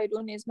because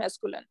khairun is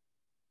masculine.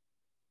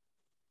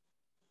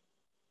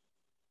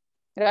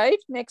 Right?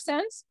 Makes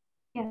sense?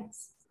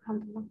 Yes.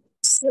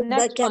 So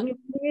can you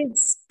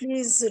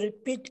please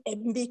repeat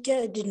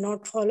MBK? I did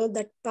not follow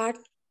that part.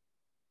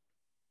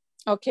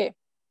 Okay.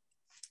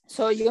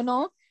 So, you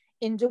know,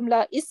 in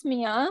Jumla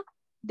Ismiya,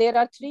 there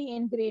are 3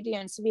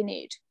 ingredients we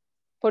need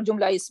for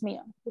Jumla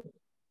Ismiya.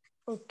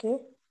 Okay.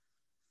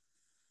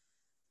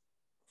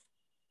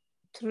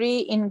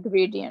 3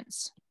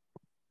 ingredients.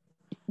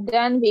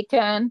 Then we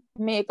can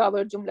make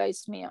our Jumla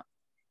Ismiya.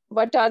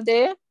 What are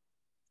they?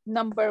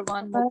 Number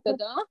 1,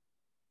 Mubtada.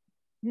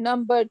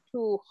 Number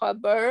 2,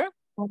 Khabar.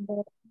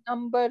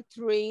 Number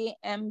 3,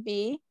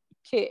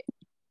 MBK.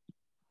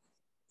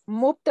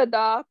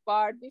 Mubtada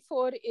part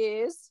before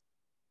is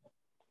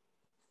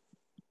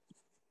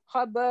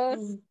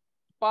Khabar,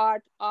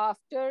 part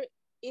after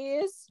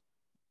is,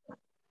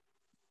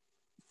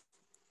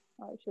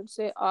 I should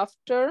say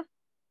after,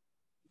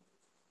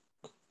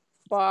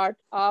 part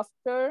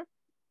after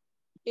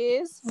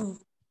is,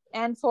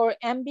 and for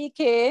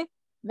MBK,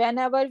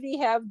 whenever we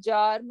have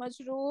jar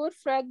majroor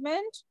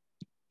fragment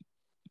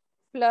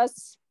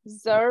plus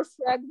zarf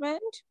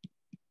fragment,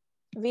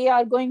 we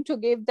are going to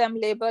give them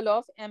label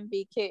of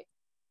MBK.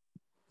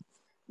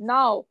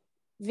 Now,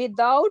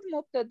 without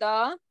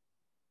mubtada,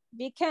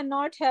 we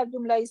cannot have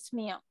Jumla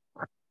Ismiya.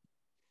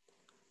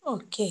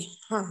 Okay.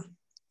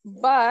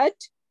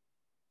 But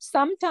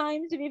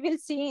sometimes we will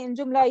see in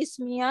Jumla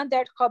Ismiya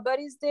that Khabar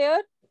is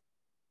there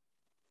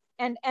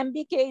and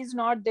MBK is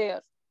not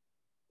there.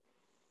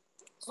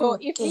 So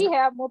if we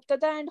have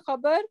Mubtada and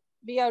Khabar,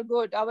 we are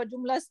good. Our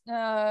Jumla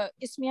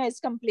Ismiya is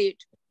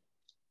complete.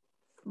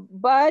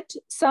 But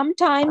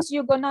sometimes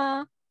you're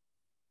not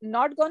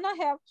gonna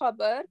have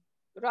Khabar,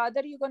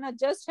 rather you're gonna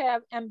just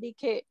have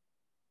MBK.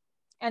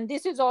 And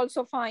this is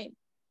also fine.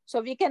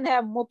 So we can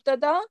have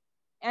Mubtada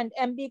and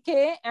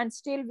MBK and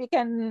still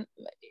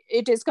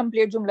it is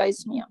complete Jumla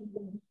Ismiya.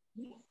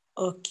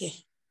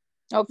 Okay.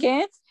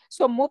 Okay.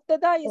 So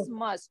Mubtada is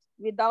must.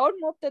 Without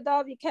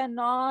Mubtada, we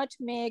cannot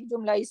make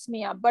Jumla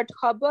Ismiya. But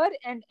Khabar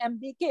and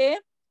MBK,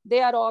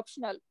 they are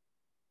optional.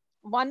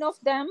 One of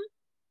them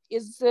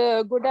is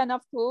good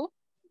enough to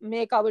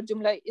make our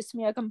Jumla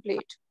Ismiya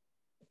complete.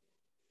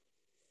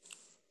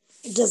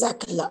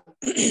 Jazakallah.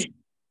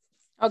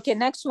 Okay,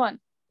 next one.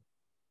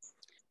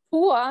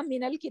 Huwa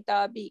min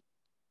al-kitabi.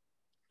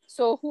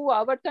 So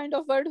huwa, what kind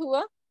of word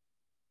huwa?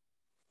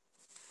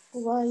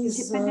 Huwa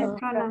is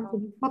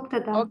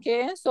Mubtada.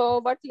 Okay, so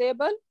what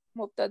label?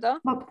 Mubtada.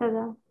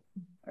 Mubtada.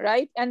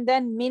 Right, and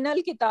then min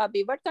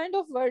al-kitabi. What kind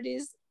of word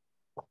is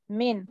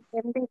min?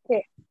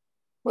 MBK.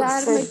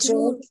 Jar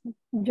majroor.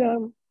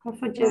 Germ.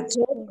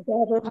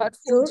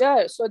 Harfu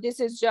jar. So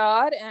this is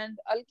jar and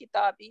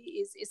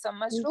al-kitabi is isam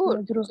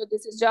majroor. So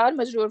this is jar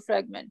majroor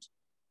fragment.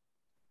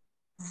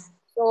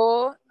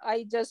 So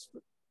I just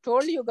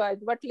told you guys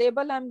what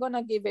label I'm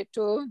gonna give it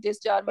to this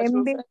jar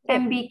majroor fragment.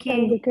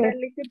 MBK.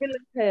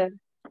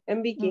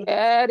 MBK.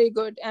 Very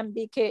good,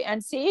 MBK.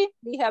 And see,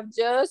 we have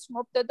just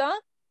mubtada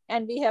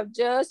and we have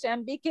just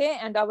MBK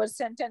and our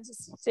sentence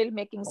is still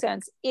making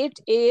sense. It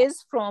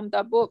is from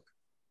the book.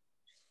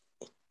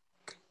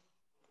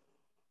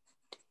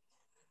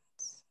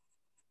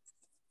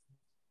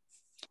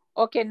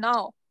 Okay,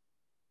 now,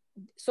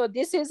 so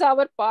this is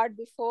our part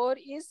before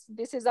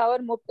this is our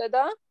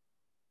mubtada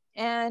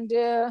and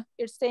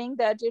it's saying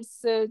that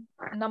its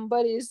number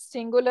is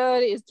singular,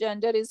 its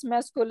gender is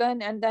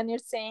masculine, and then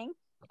it's saying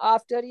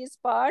after is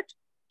part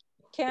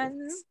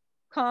can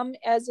come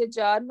as a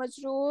jar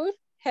majroor,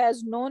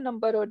 has no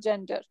number or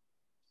gender.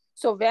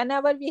 So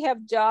whenever we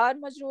have jar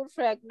majroor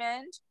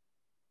fragment,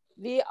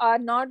 we are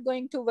not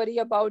going to worry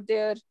about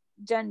their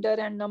gender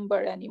and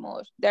number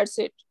anymore. That's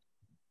it.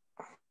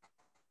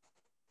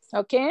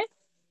 Okay,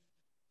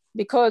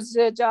 because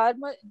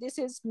this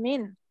is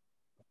min,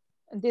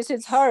 this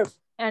is harf,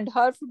 and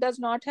harf does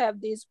not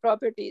have these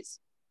properties,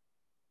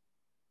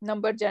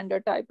 number, gender,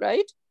 type,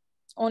 right?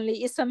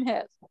 Only ism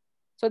has.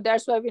 So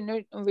that's why we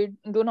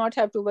do not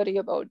have to worry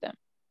about them.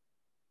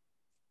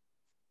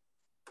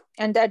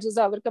 And that is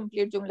our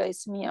complete jumla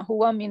ismiya.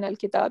 Huwa min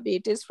al-kitabi.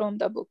 It is from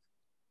the book.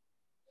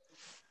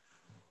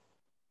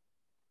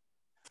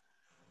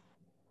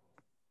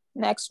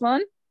 Next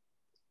one.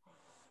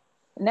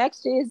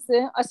 Next is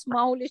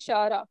asmaul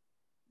ishara.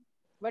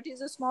 What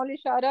is asmaul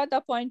ishara?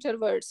 The pointer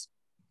words.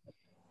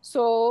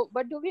 So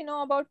what do we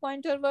know about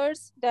pointer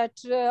words? That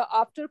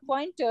after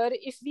pointer,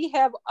 if we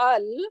have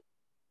al,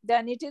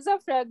 then it is a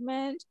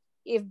fragment.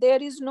 If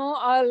there is no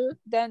al,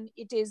 then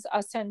it is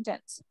a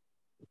sentence,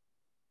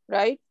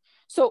 right?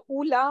 So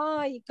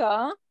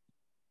ulaika,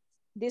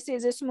 this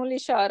is ismul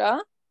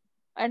ishara.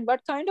 And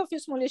what kind of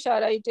ismul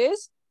ishara it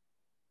is?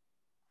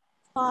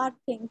 For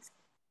things.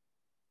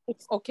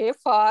 It's okay,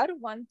 for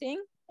one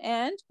thing.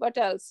 And what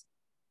else?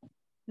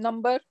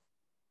 Number?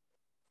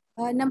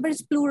 Number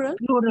is plural.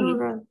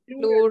 Plural.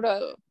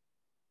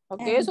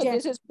 Okay, And so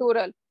this is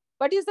plural.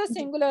 What is the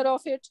singular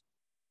of it?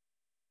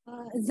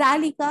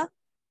 Zalika.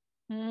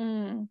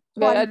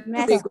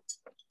 Very good.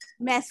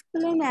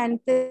 Masculine and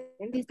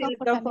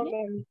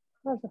feminine.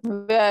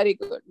 Very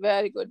good,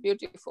 very good,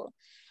 beautiful.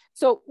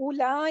 So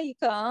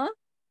ulaika,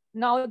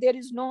 now there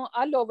is no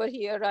al over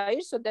here,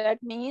 right? So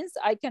that means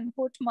I can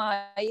put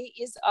my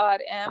is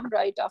rm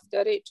right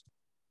after it.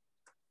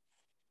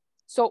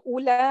 So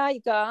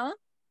ulaika,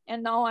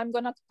 and now I'm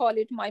gonna call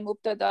it my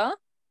mubtada.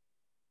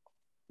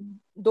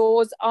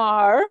 Those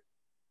are,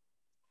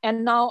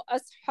 and now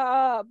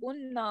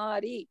ashabun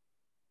nari.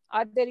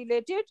 Are they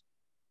related?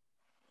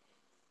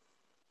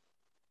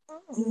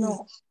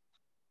 No.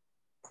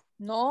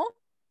 No?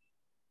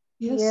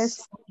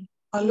 Yes.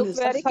 Look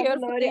very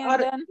carefully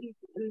and then.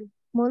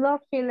 Mudaf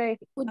ilayh.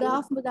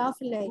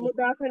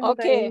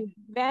 Okay,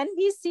 when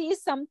we see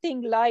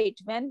something light,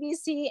 when we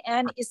see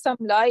an ism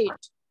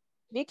light,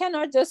 we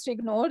cannot just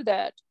ignore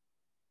that.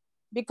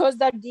 Because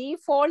the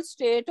default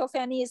state of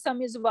any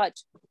ism is what?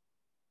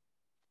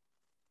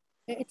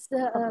 It's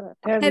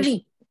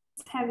heavy.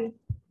 It's heavy.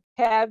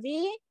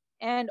 Heavy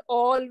and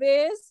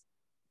always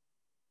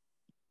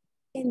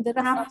in the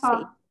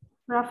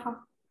Rafa.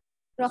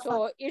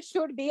 So it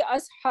should be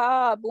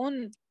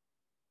ashabun.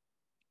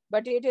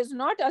 But it is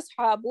not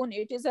ashabun,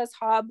 it is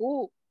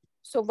ashabu.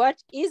 So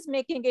what is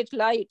making it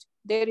light?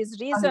 There is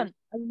reason.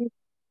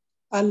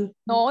 Al.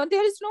 No,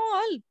 there is no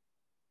al.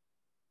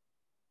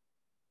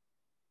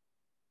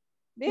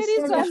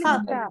 There is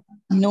al.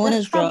 Noon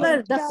is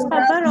dropped. The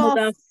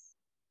khabar of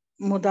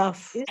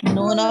Mudaf.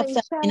 Noon of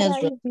Sakin is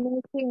dropped.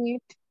 making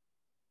it.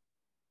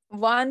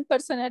 One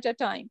person at a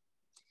time.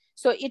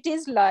 So it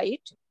is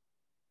light.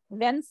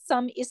 When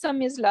some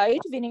ism is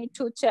light, we need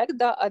to check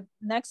the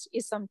next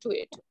ism to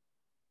it.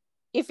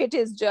 If it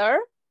is jar,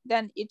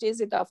 then it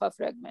is idafa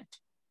fragment.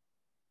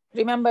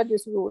 Remember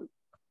this rule.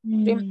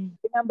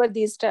 Remember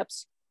these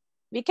steps.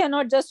 We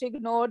cannot just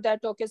ignore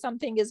that, okay,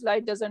 something is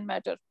light, doesn't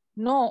matter.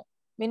 No,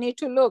 we need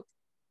to look.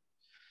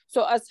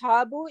 So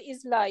ashabu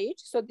is light.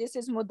 So this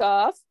is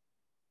mudaf.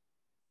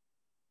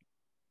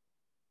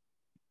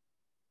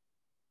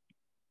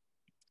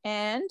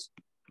 And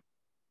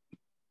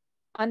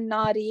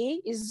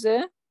an-nari is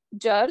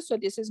jar. So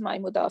this is my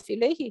mudaf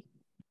ilayhi.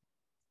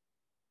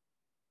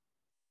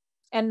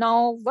 And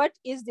now what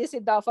is this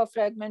idafa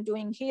fragment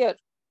doing here?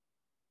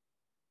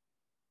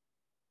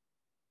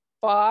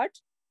 Part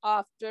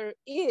after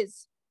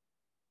is.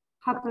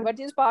 Khabar. What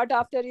is part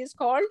after is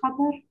called?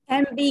 Khabar.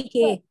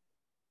 MBK.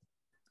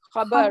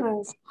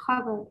 Khabar.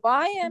 Khabar.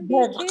 Why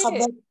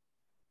MBK?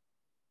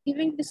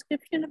 Giving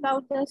description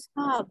about the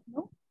ashab,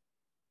 no?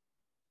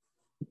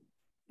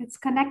 It's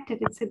connected.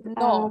 It's a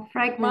No,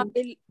 fragment.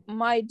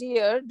 my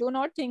dear, do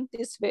not think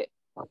this way.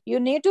 You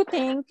need to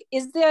think,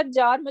 is there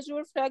jar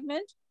majroor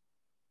fragment?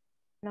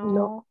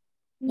 No.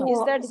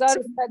 Is that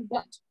zarf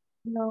fragment?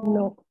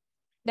 No.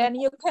 Then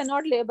you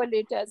cannot label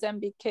it as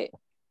MBK.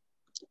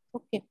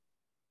 Okay.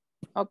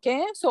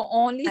 Okay, so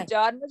only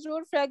jar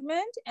majroor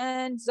fragment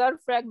and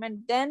zarf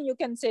fragment, then you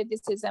can say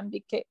this is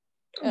MBK.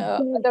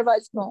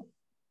 Otherwise, no.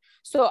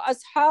 So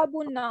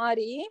ashabun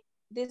nari,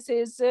 this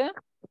is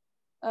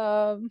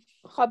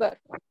khabar.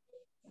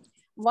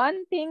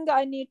 One thing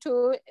I need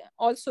to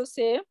also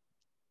say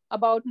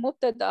about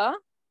mubtada.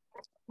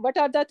 What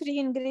are the three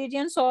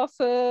ingredients of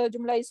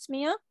Jumla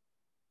Ismiya?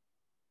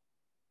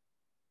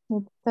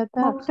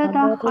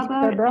 Mubtada,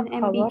 khabar,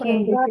 and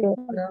MBK.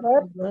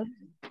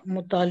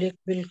 Mutaliq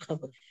bil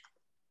khabar.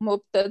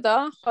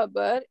 Mubtada,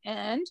 khabar,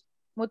 and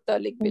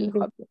mutaliq bil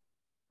khabar.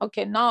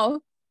 Okay,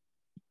 now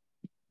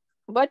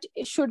what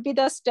should be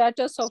the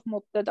status of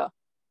mubtada?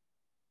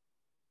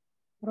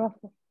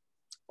 Rafa.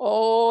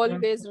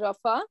 Always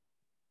rafa.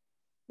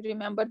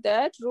 Remember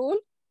that rule.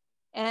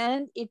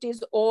 And it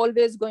is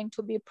always going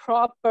to be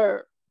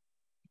proper.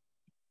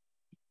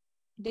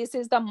 This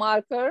is the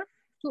marker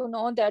to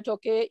know that,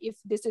 okay, if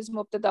this is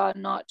mubtada or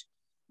not.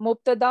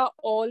 Mubtada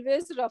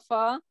always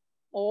rafa,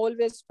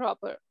 always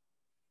proper.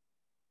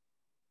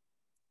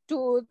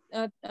 Two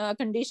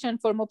condition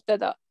for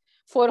mubtada.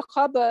 For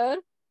khabar,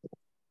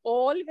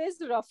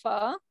 always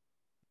rafa.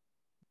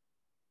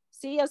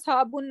 See,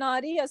 ashabun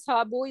nari,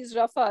 ashabu is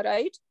rafa,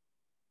 right?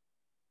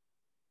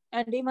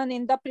 And even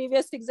in the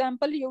previous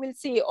example, you will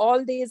see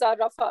all these are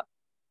rafa.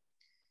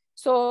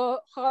 So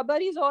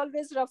khabar is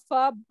always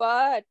rafa,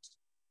 but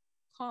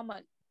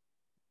common.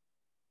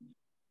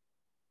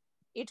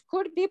 It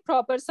could be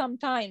proper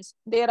sometimes.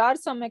 There are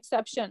some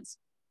exceptions,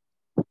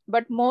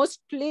 but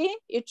mostly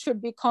it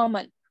should be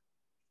common.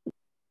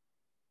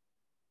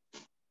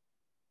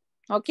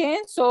 Okay,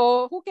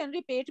 so who can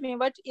repeat me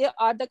what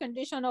are the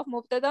condition of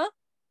mubtada?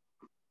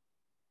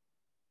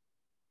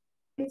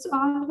 It's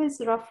always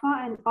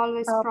rafa and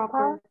always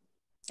proper.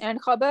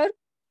 And khabar?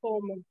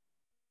 Common.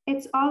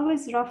 It's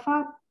always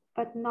rafa,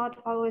 but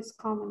not always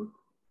common.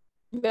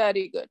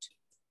 Very good.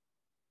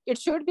 It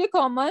should be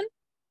common,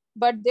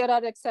 but there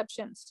are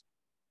exceptions.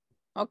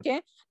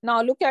 Okay,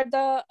 now look at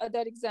the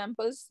other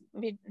examples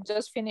we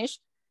just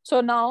finished.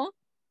 So now,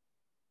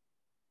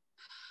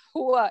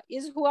 huwa,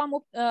 is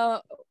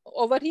huwa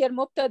over here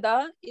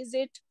mubtada, is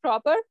it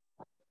proper?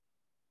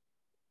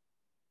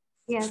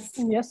 Yes.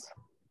 Yes.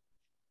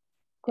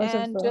 Because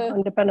And it's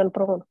independent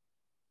pronoun.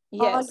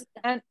 yes,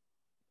 and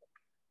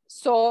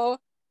so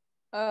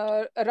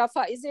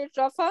rafa, is it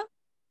rafa?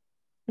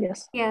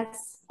 Yes.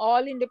 Yes.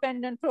 All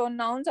independent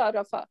pronouns are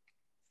rafa.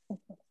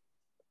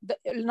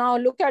 Now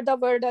look at the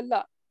word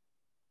Allah.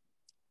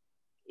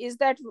 Is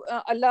that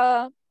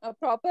Allah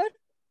proper?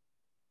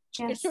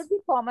 Yes. It should be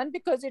common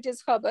because it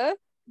is khabar,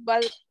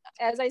 but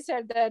as I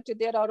said that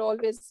there are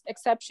always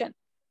exceptions.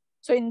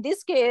 So in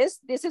this case,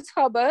 this is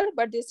khabar,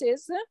 but this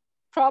is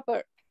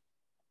proper.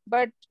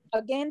 But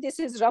again, this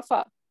is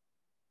rafa.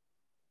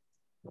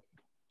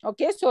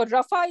 Okay, so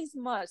rafa is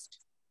must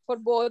for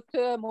both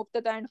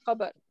mubtada and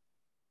khabar.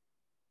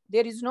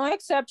 There is no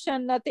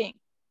exception, nothing.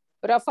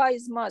 Rafa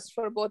is must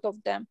for both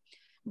of them.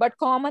 But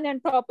common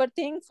and proper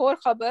thing for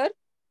khabar,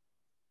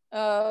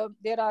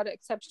 there are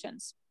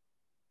exceptions.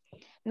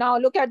 Now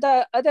look at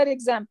the other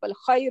example.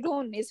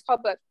 Khayrun is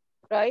khabar,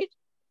 right?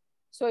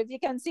 So if you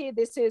can see,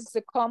 this is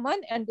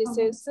common and this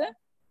is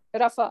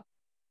rafa,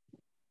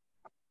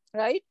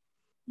 right?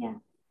 Yeah.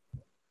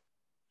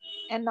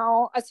 And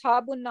now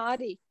ashabun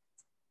nari.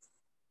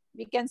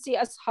 We can see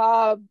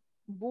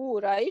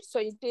ashabu, right? So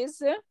it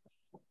is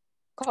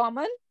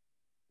common.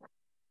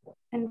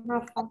 And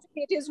rafa.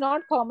 Actually, it is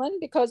not common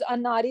because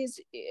anari is,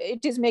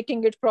 it is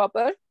making it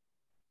proper,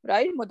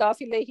 right? Mudaf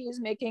ilayhi is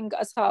making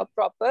ashab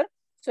proper.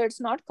 So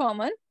it's not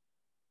common,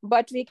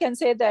 but we can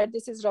say that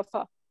this is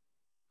rafa.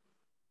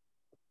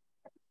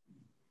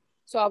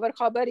 So our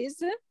khabar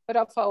is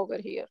rafa over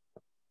here.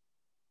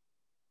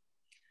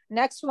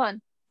 Next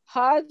one,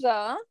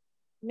 hadha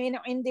min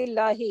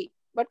indillahi.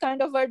 What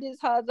kind of word is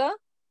hadha?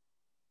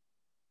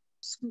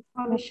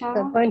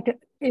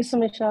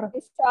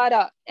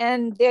 Ishara.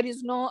 And there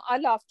is no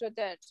al after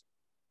that,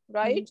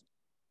 right?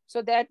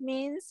 So that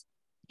means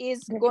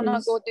is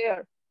gonna go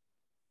there.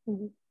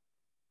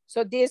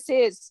 So this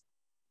is,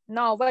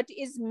 now what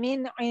is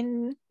min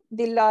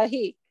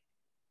indillahi?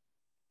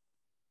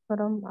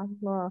 From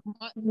Allah.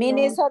 Min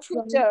is a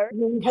feature.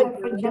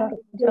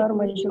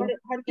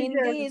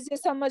 Indi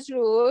is a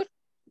majroor,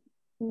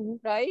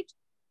 right?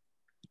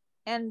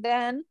 And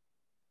then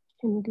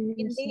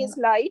Indi is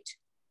light.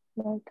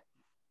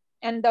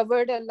 And the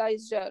word Allah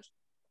is jar.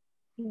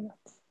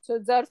 So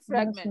zarf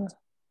fragment.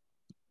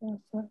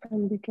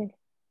 MBK.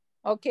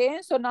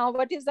 Okay, so now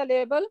what is the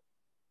label?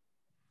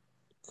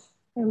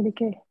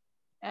 MBK.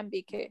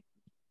 MBK.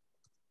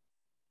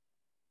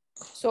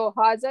 So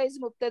Haza is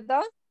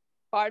Mubtada,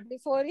 part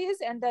before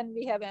is, and then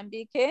we have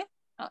MBK,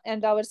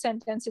 and our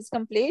sentence is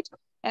complete.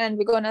 And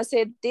we're gonna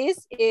say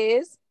this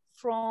is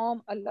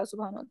from Allah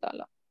subhanahu wa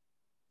ta'ala.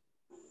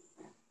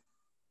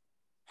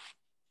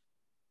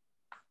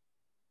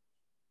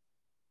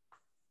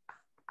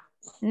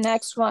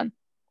 Next one.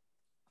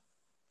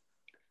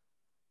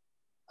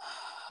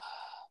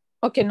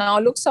 Okay, now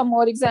look some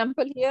more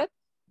example here.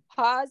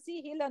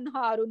 Hazihil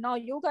anharu. Now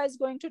you guys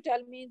going to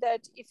tell me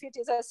that if it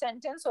is a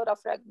sentence or a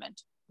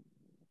fragment.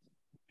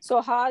 So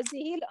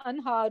Hazihil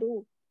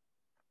anharu.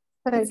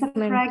 It's a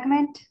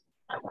fragment.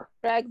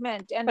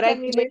 Fragment. And can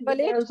we label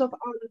it?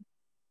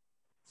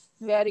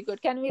 Very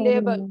good. Can we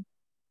label?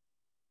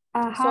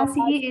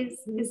 Hazihi is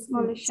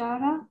Ismul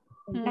Ishara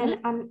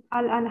and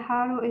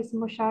Al-Anharu is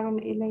Musharun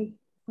Ilay.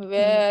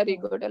 Very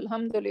good.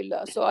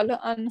 Alhamdulillah. So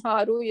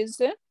Al-Anharu is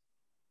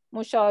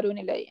Musharun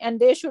Ilay. And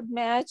they should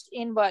match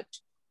in what?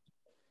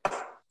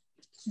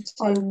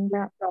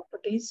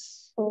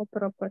 Properties. Four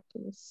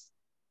properties.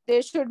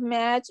 They should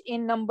match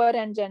in number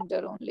and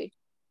gender only.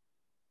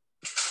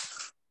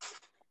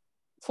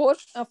 Four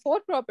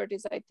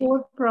properties, I think.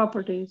 4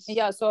 properties.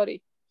 Yeah,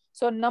 sorry.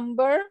 So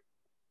number,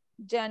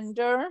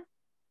 gender,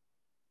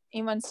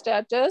 even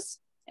status,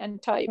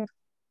 and type.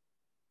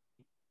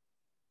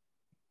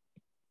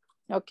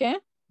 Okay.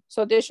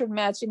 So they should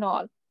match in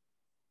all.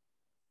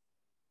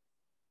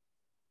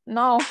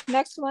 Now,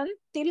 next one,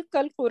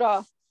 Tilkal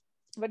Qura.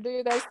 What do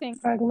you guys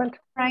think? Fragment.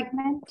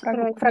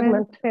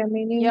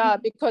 Feminine. Yeah,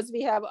 because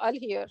we have al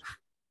here.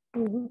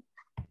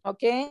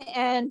 Okay,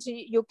 and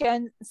you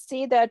can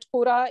see that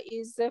Qura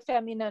is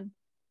feminine.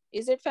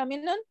 Is it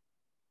feminine?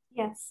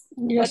 Yes.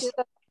 What is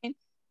the feminine?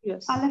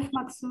 Yes. Alif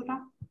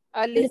Maksura.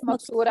 Alif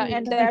Maksura,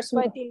 and that's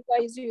why Tilka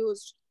is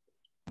used.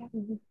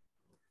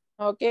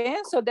 Okay,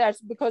 so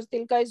that's because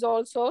Tilka is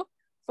also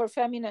for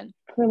feminine.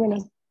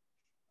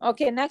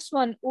 Okay, next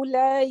one,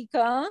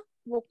 Ulaika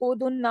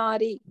Wuqudun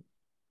Nari.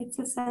 It's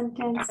a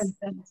sentence.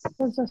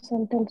 It's a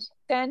sentence.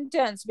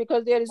 Sentence,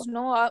 because there is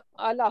no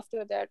al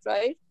after that,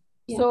 right?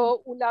 Yeah.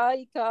 So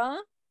Ulaika,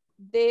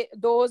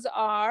 those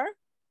are,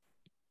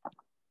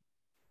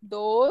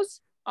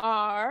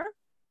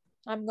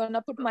 I'm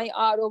gonna put my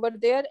R over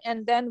there,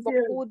 and then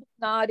Wuqud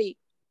Nari.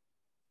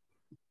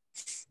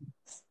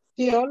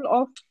 Fuel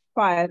of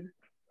fire.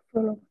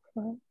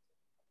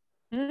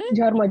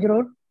 Jar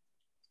Majroor.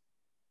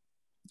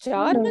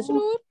 Jar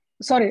Majroor?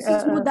 Sorry.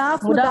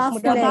 Mudaf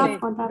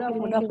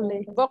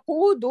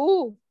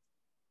Waqudu.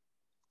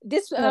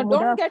 This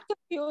don't get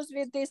confused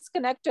with this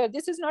connector.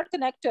 This is not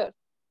connector.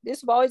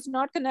 This waw is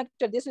not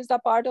connector. This is the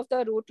part of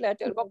the root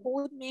letter.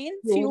 Waqud means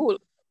fuel.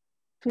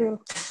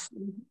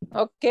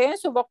 Okay,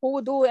 so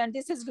waqudu, and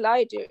this is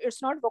light.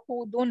 It's not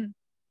waqudun.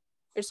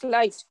 It's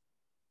light.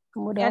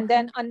 And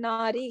then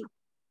anari.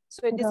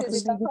 So this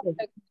is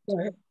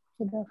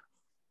the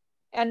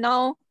and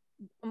now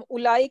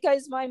Ulaika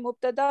is my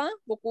mubtada,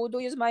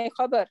 Wuqudu is my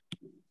khabar.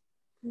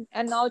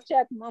 And now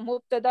check,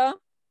 mubtada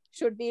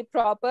should be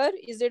proper.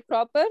 Is it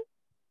proper?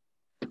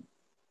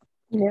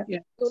 Yeah.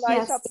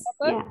 Ulaika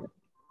proper? Yeah.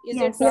 Is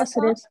Yes. it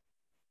proper?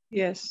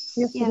 Yes.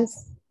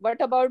 Yes.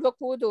 What about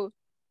Wuqudu?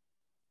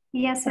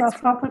 Yes, it's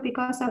proper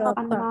because of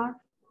Anmar.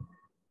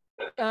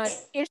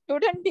 It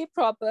shouldn't be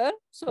proper.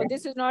 So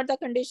this is not the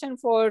condition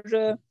for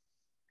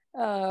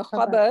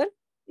khabar.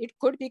 It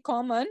could be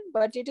common,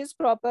 but it is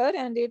proper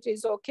and it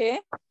is okay.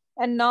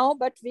 And now,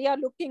 but we are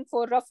looking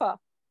for Rafa.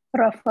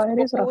 It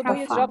is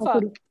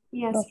Rafa.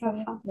 Yes,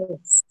 Rafa.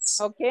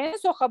 Okay,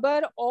 so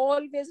khabar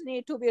always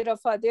need to be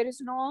Rafa. There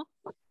is no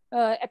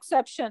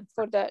exception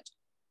for that.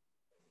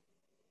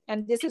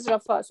 And this is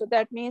Rafa. So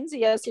that means,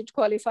 yes, it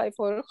qualifies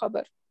for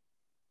khabar.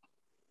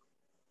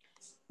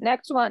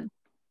 Next one.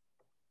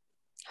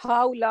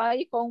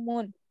 Haulai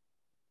qawmun.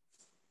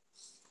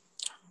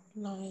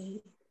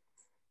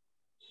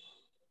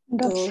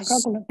 It's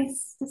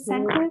a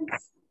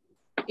sentence.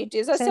 It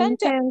is a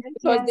sentence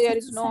because there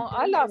is no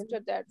al after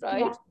that,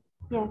 right?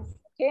 Yes.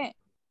 Okay.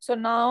 So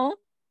now,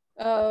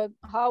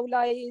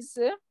 Haulai is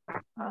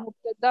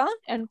mubtada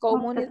and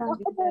qawmun is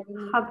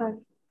khabar.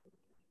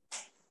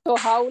 So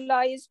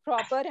Haulai is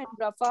proper and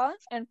Rafa,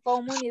 and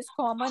qawmun is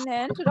common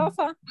and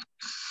Rafa.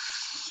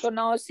 So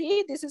now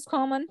see, this is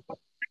common.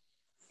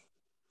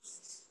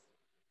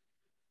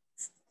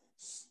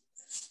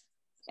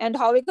 And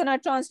how we gonna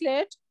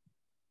translate?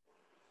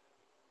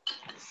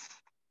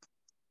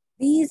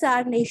 These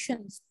are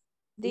nations.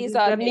 These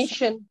are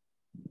nations.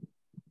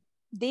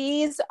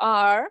 These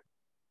are,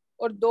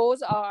 or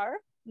those are,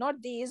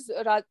 not these,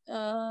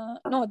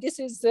 no, this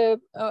is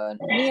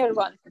near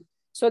one.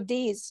 So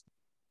these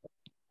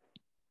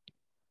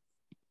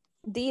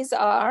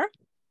are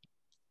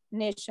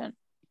nation.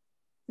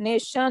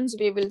 Nations,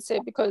 we will say,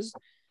 because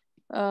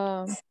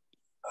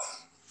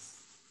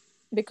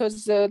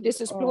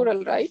this is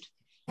plural, right?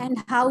 And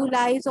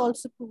Haula is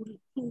also plural,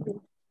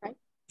 right?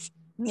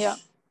 Yeah.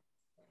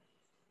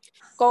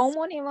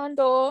 Qawmun, even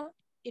though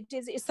it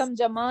is ism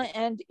jama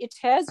and it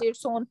has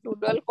its own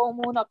plural,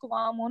 qawmun,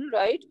 aqwamun,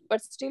 right?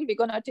 But still we're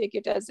gonna take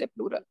it as a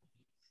plural.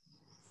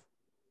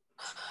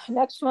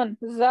 Next one.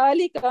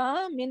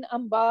 Zalika min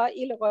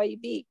amba'il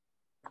ghaibi.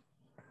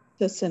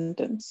 The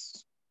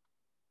sentence.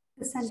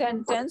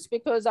 Sentence,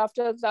 because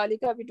after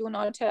Zalika we do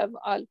not have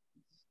al.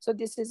 So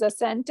this is a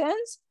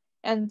sentence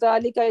and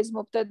Zalika is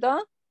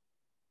mubtada.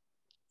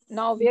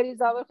 Now where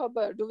is our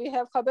khabar? Do we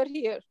have khabar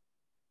here?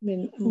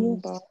 Min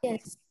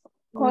Yes.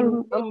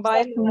 After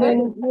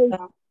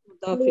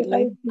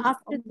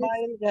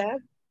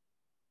this,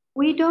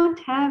 we don't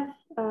have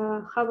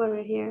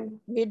khabar here.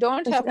 We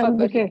don't have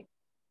khabar here.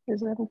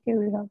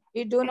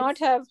 We do not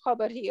have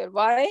khabar here.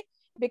 Why?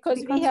 Because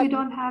we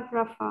don't have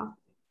rafa.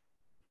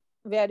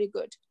 Very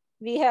good.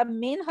 We have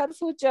min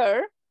harfu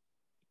jar.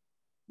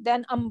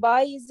 Then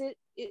ambai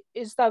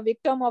is the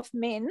victim of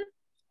min.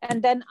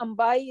 And then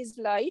ambai is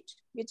light,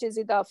 which is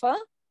idafa.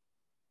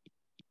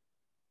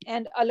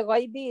 And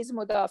al-ghaibi is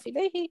mudaf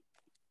ilayhi.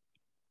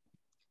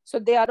 So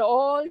they are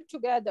all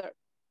together.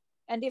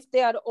 And if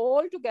they are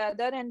all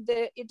together and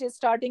it is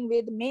starting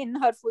with min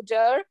harfu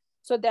jar,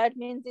 so that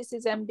means this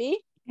is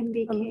MBK.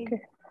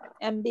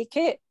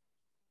 MBK.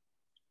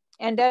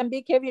 And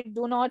MBK, we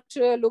do not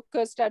look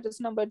status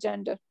number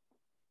gender.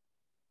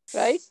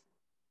 Right?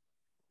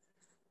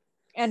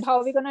 And how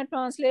are we going to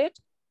translate?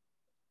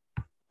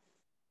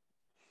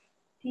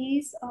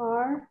 These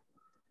are,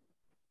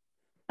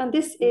 and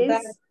this is.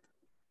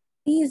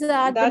 These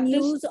are the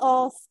news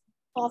of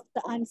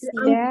the unseen.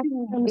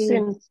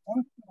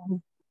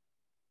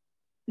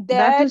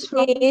 That is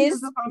from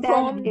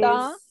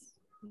the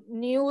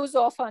news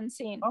of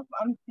unseen.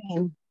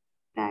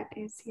 That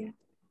is, yeah.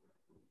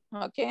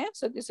 Okay,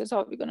 so this is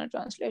how we're going to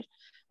translate.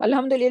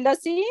 Alhamdulillah,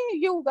 see,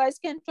 you guys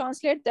can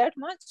translate that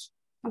much.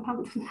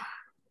 Alhamdulillah.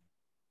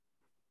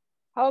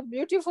 How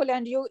beautiful,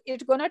 and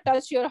it's going to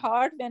touch your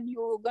heart when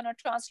you're going to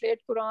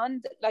translate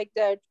Quran like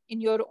that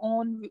in your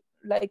own,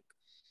 like,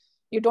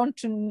 you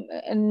don't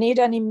need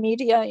any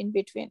media in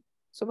between.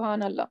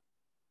 Subhanallah.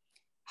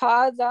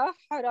 Hadha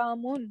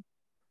haramun.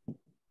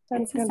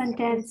 It's a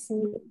sentence.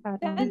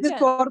 This is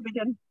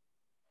forbidden.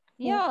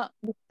 Yeah.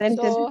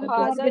 Sentence So is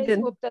hadha is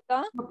forbidden.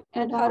 mubtada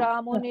and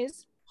haramun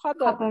is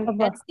khabar.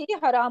 And see,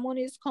 haramun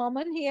is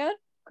common here,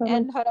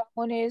 and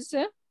haramun is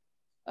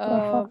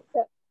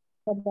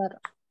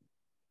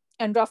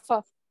and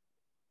rafa.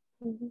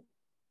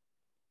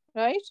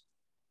 Right?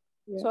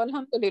 Yeah. So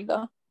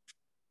alhamdulillah.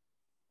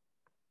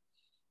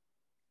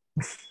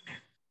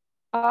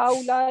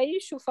 Aulai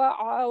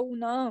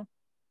shufa'auna.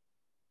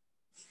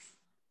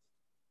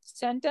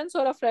 Sentence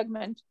or a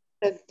fragment?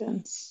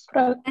 Sentence.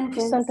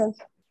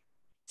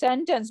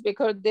 Sentence,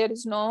 because there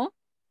is no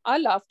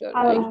al after,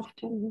 right?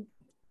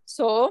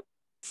 So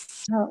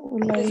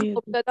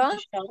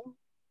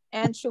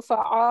and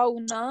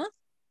shufa'auna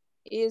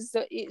is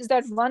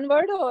that one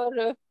word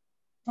or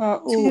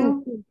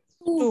two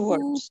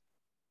words?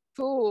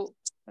 Two,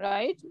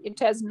 right? It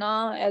has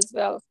na as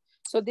well.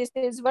 So this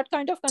is what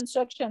kind of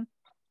construction?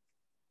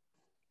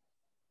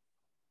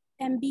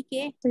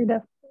 MBK.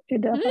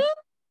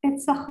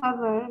 It's a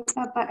khabar,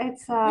 but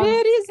it's a.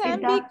 Where is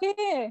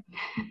MBK?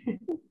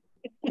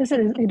 This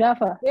is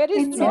idafa. There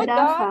is it's no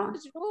idafa.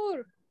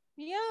 Dafur.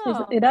 Yeah. It's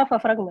idafa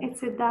fragment.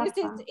 It's idafa. This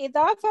is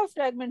idafa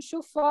fragment.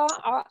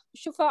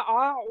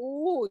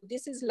 Shufa'a'u.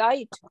 This is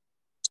light.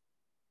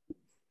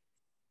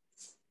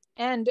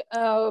 And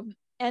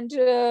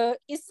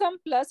ism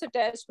plus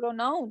attached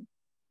pronoun.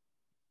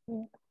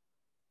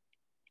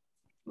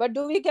 What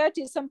do we get?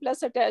 Ism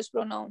plus attached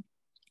pronoun.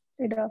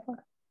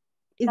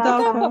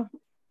 Idafa.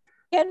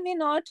 Can we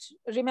not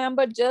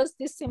remember just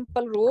this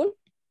simple rule?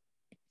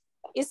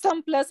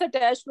 Ism plus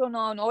attached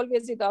pronoun,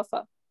 always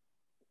idafa.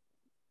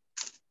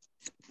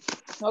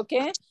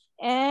 Okay.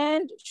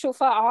 And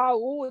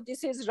shufa'a'u,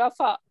 this is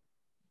rafa.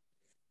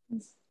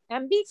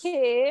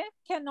 MBK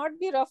cannot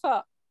be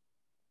rafa.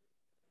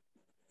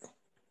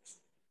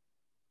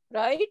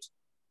 Right?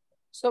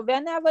 So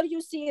whenever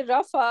you see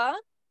rafa,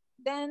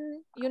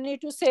 then you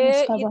need to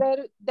say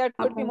either that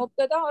could be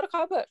mubtada or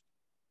khabar.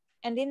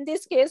 And in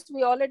this case,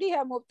 we already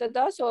have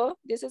mubtada, so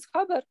this is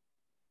khabar.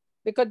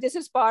 Because this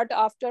is part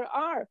after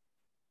R.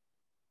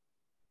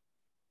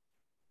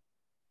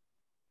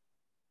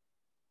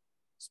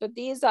 So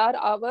these are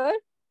our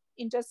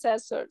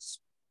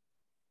intercessors.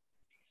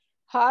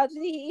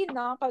 Hazihi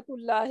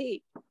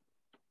naqatullahi.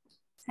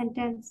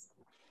 Sentence.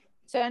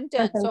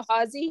 So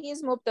hazihi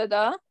is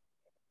mubtada.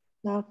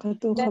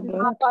 Naqatu Then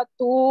khabar.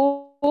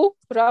 naqatu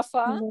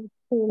rafa.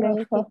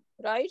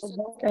 Right?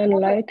 So And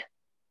light.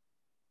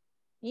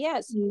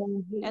 yes.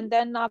 And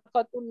then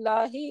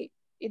naqatullahi,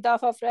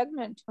 idafa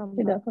fragment.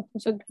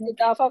 So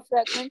idafa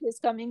fragment is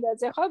coming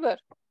as a khabar.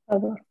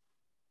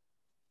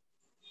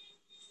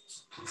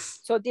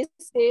 So this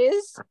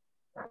is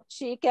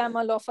she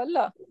camel of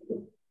Allah.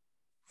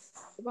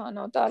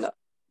 Subhanahu wa ta'ala.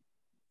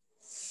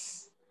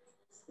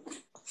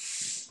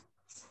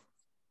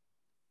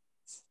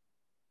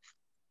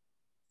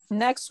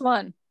 Next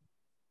one.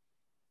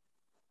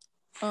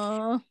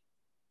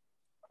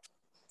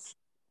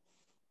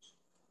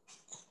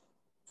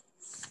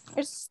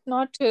 It's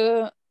not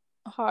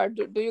hard.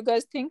 Do you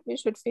guys think we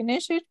should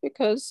finish it?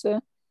 Because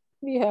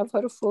we have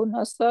Harfu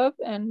Nasab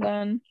and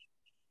then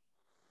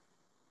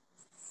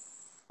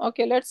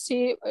Okay, let's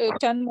see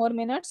 10 more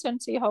minutes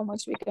and see how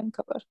much we can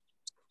cover.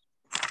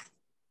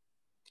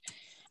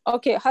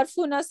 Okay,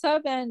 harfu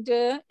nasab and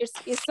its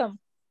ism.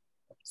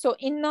 So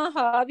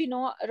innaha, we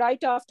know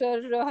right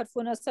after harfu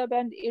nasab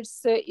and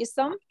its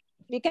ism,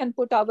 we can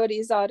put our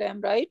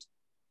izarm, right?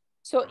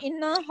 So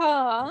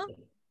innaha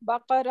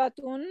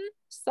baqaratun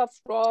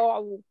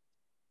safra'u.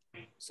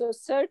 So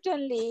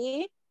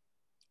certainly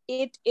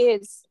it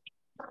is.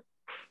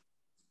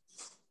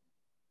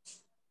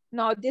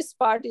 Now this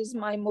part is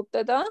my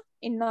mubtada,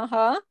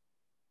 innaha,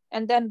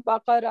 and then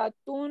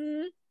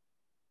baqaratun,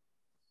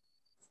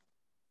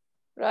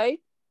 right?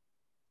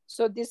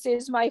 So this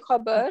is my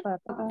khabar.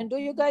 And do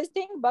you guys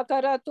think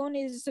baqaratun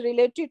is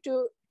related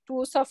to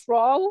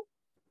safra'u?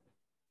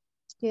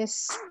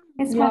 Yes.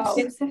 It's Wow.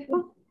 Yes,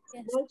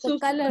 the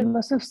color.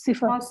 Mawsuf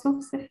sifa.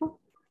 Mawsuf sifa.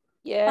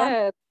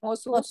 Yes,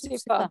 mawsuf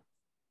sifa.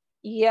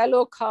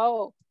 Yellow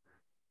cow.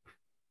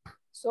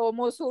 So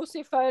mawsuf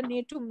sifa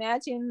need to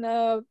match in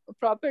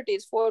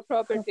properties, 4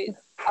 properties.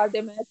 Are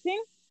they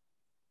matching?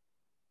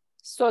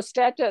 So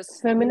status.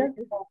 Feminine.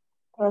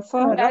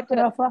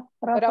 Rafa.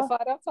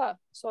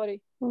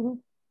 Sorry.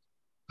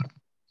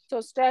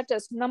 So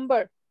status,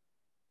 number.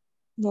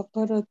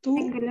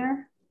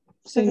 Singular.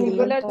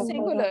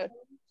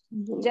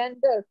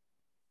 Gender.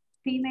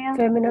 Female.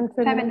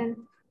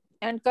 Feminine.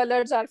 And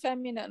colors are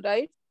feminine,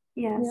 right?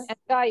 Yes. And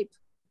type.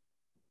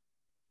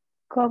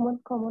 Common.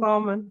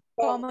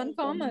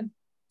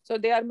 So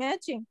they are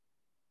matching,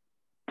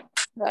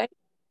 right?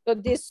 So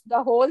this,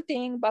 the whole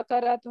thing,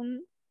 baqaratun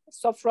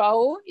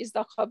safra'u is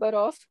the khabar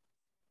of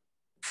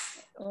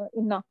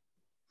inna.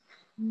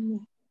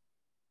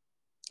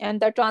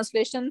 And the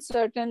translation,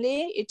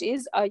 certainly it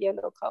is a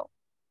yellow cow.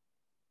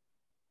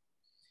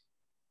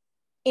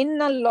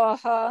 Inna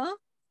Allaha,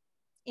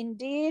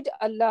 indeed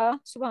Allah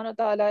subhanahu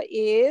wa ta'ala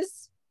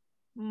is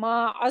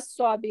ma'as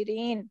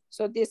sabirin.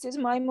 So this is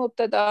my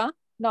mubtada.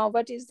 Now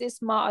what is this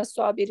ma'as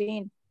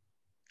sabirin?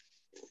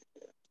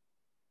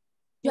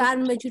 Jar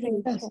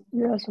majroor.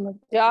 Yes, ma'am.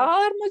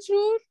 Jar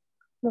majroor?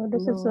 No,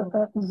 this is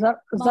zarf.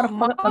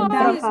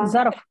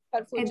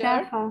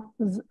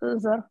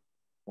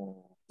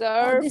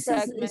 Zarf. This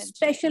is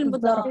special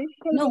mudaf.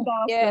 No.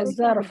 Yes.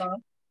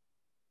 Zarf.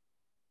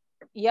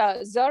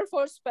 Yeah, zarf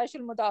or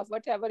special mudaf,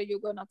 whatever you're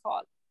gonna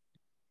call.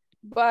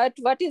 But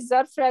what is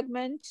zarf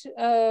fragment?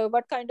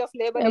 What kind of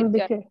label it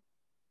gets?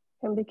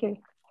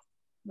 MBK.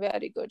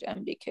 Very good,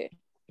 MBK.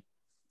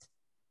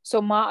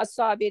 So ma'as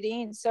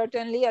sabirin,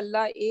 certainly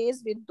Allah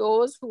is with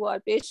those who are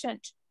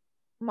patient.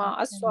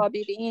 Ma'as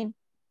sabirin.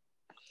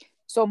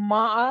 So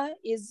ma'a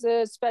is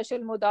a special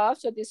mudaf.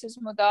 So this is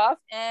mudaf,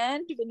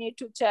 and we need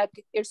to check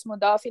its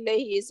mudaf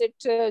ilayhi. Is it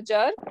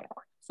jar?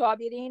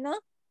 Sabirina?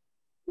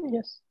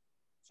 Yes.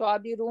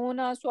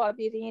 Sabiruna,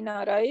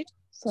 sabirina, right?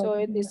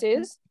 So this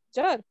is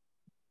jar.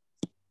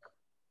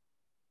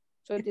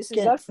 So this is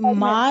zarf.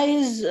 Ma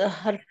is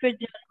harf jar.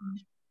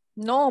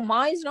 No,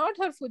 ma is not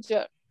harf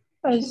jar.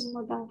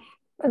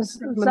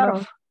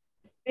 Zarf.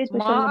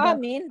 Ma'a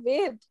mean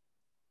with.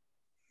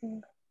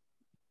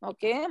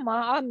 Okay,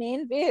 ma'a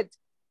mean with.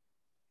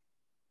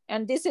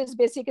 And this is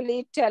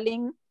basically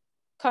telling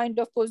kind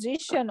of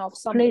position of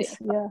something. Place,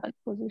 yeah,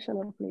 position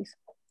or place.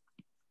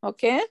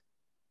 Okay,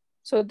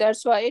 so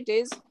that's why it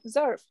is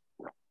zarf.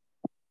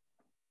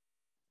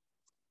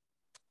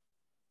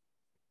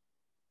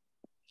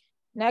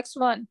 Next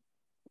one.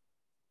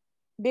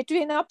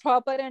 Between a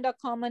proper and a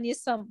common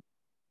ism.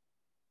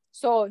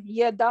 So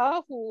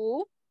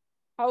yadahu,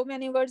 how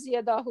many words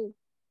yadahu?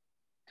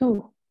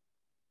 2.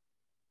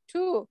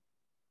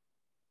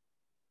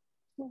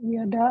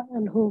 Yada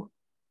and hu.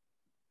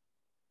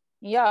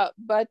 Yeah,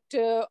 but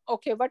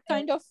okay, what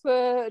kind of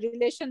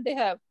relation they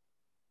have?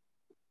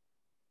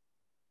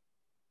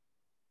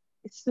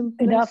 It's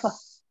simple. Idafa.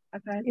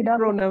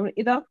 Pronoun.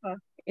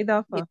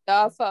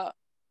 Idafa.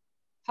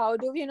 How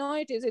do we know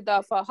it is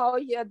idafa? How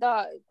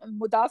yada,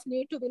 mudaf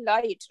need to be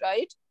light,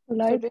 right?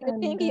 Light. So do you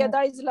think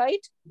yada is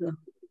light?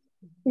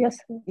 Yes.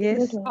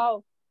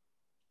 How?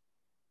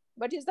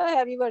 What is the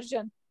heavy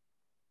version?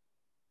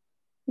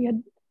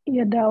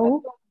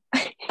 Yadau.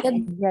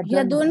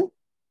 Yadun.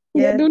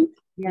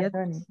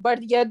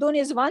 But yadun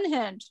is one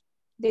hand.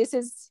 This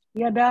is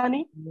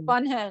Yadani.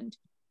 one hand.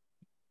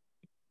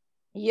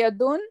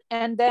 Yadun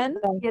and then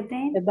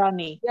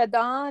Yadani.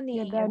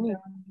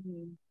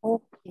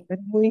 Okay.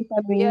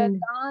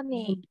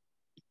 Yadani.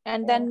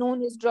 And then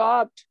noon is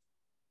dropped.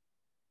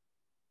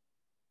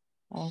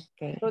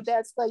 Okay. So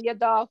that's the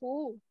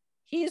yadahu.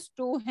 His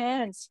 2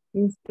 hands.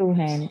 His 2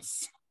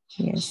 hands.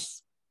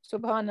 Yes.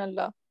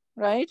 Subhanallah.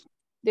 Right?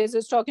 This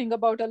is talking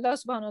about Allah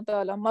subhanahu wa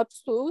ta'ala.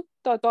 Mabsu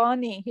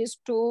tatani. His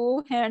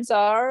 2 hands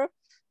are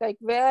like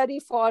very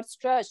far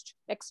stretched,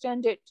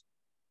 extended.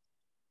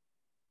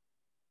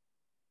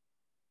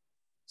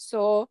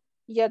 So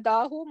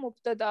yadahu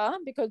mubtada,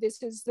 because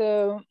this is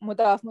the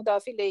mudaf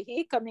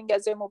ilayhi coming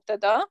as a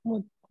mubtada.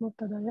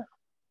 Mubtada, yeah.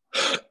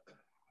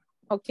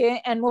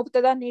 Okay, and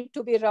mubtada need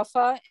to be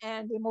rafa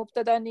and the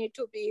mubtada need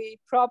to be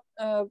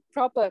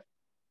proper.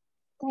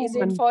 Is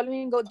it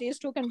following these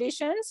 2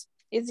 conditions?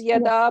 Is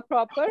yada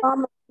proper?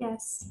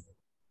 Yes.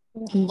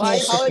 Why?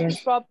 Yes, How it it is. is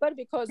proper?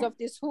 Because of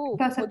this who?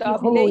 Because of Mudaf the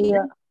who, ilayhi.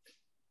 yeah.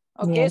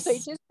 Okay, so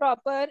Yes. it is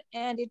proper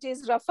and it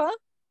is rafa.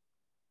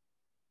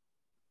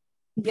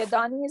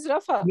 Yadani is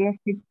rafa. Yes,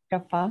 it's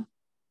Rafa.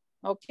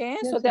 Okay,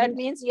 Yes, so it that is.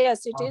 means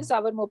yes, it is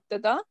our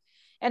mubtada.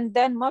 And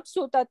then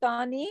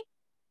mabsutatani,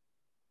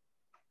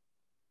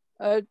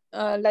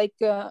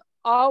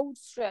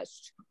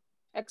 outstretched,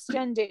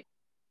 extended.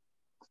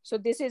 So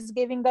this is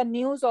giving the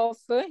news of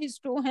his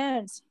two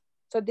hands.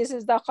 So this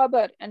is the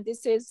khabar, and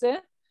this is we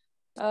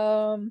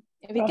can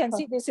Rafa.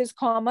 see this is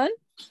common,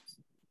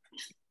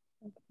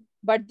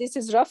 but this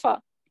is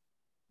rafa.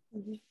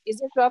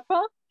 Is it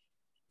rafa?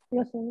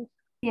 Yes, it is.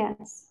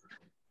 Yes.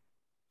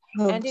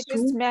 And it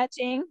is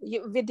matching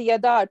with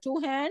yada, two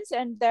hands,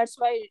 and that's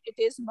why it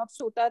is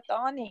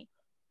mabsutatani.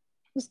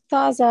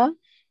 Ustaza,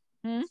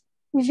 Hmm?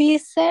 we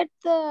said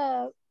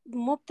the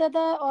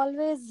mubtada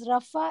always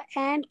rafa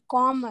and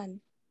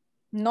common.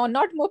 No,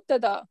 not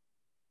mubtada.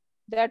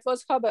 That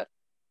was khabar.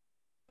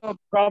 Oh,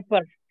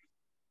 proper.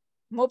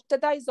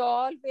 Mubtada is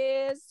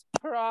always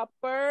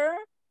proper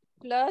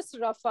plus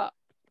rafa.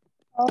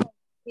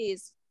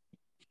 Is.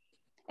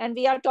 And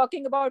we are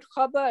talking about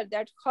khabar.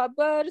 That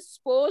khabar is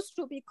supposed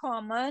to be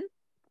common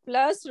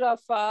plus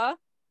rafa,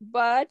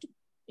 but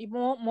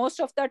most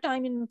of the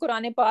time in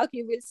Quran Pak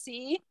you will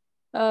see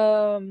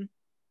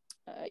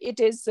it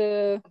is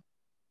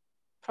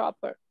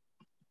proper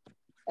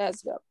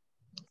as well.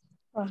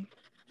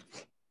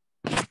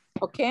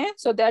 Okay,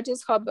 so that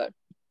is khabar.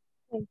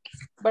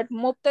 But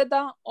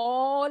mubtada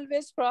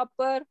always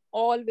proper,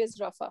 always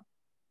rafa.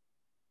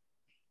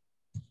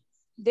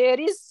 There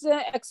is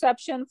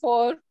exception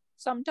for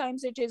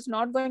sometimes it is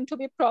not going to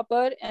be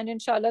proper, and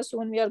inshallah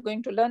soon we are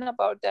going to learn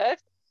about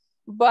that.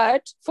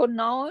 But for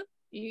now,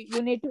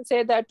 you need to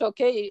say that,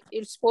 okay,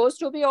 it's supposed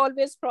to be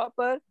always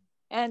proper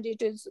and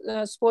it is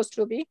supposed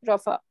to be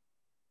rafa.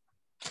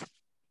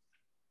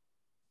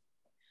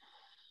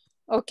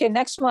 Okay,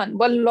 next one.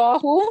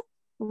 Wallahu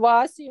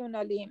wasi'un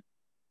alim.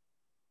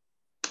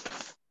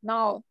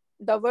 Now,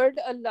 the word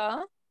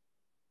Allah,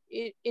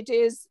 it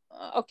is,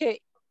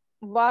 okay,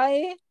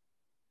 why?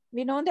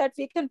 We know that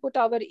we can put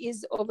our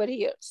is over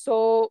here.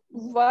 So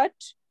what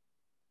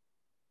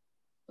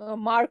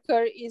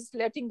marker is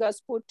letting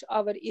us put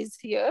our is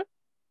here?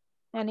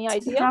 Any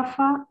idea?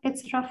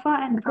 It's rafa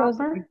and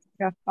proper. It's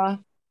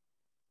Rafa.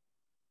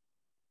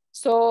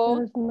 So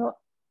There is no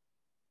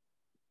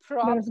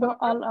proper,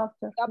 all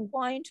after. the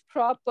point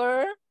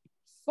proper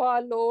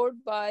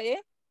followed by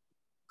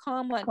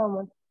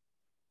common.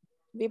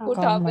 We put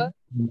Common.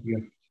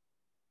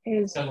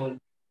 Is.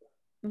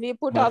 We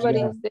put our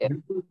is there.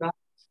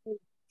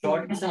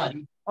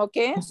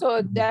 Okay,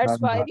 so that's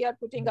why we are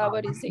putting our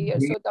is here.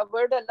 So the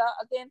word Allah,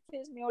 again,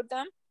 please mute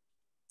them.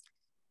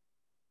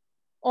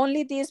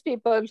 Only these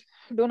people,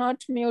 do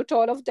not mute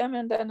all of them,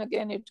 and then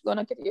again it's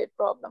gonna create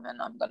problem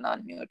and I'm gonna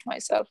unmute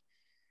myself.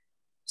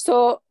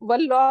 So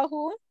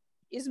wallahu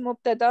is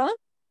mubtada,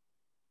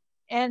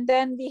 and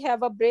then we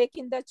have a break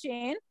in the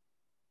chain,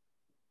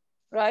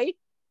 right?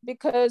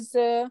 Because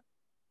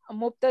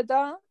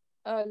mubtada,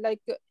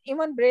 like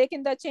even break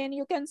in the chain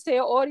you can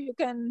say, or you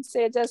can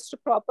say just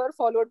proper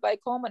followed by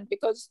common,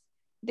 because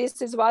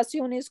this is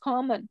wasi'un is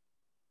common.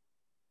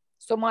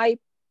 So my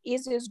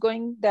is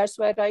going, that's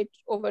why right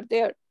over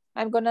there.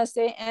 I'm gonna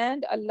say,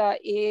 and Allah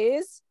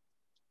is,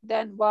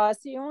 then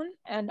wasi'un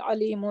and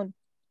alimun.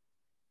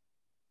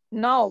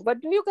 Now, what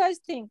do you guys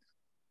think?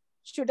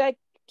 Should I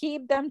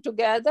keep them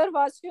together,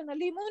 wasi'un,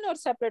 alimun, or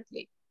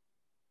separately?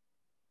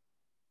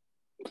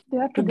 They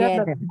are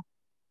together.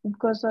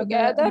 Because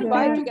together?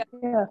 Why together?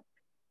 Yeah.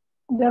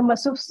 They're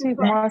masuf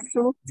sifa.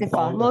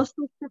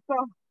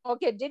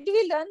 Okay, did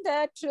we learn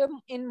that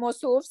in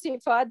Mawsuf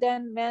Sifa,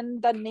 then when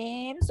the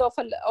names of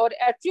Allah or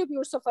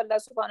attributes of Allah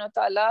subhanahu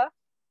wa ta'ala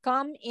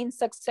come in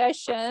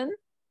succession,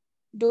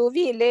 do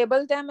we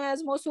label them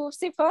as Mawsuf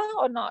Sifa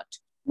or not?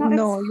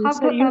 No, it's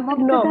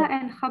mubtada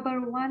and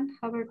khabar 1,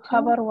 khabar 2.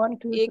 Khabar 1,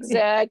 2, 3.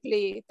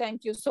 Exactly.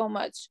 Thank you so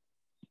much.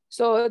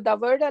 So the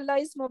word Allah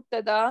is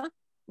mubtada,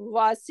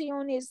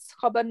 wasi'un is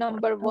khabar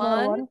number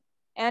 1,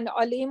 and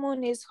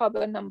alimun is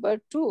khabar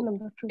number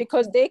 2.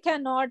 Because they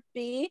cannot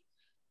be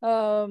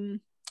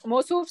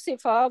Mawsuf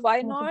Sifa.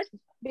 Why not?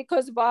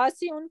 Because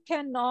wasi'un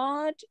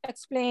cannot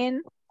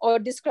explain or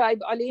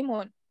describe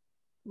alimun.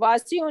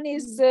 Wasi'un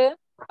is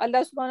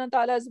Allah subhanahu wa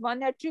ta'ala's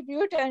one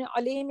attribute and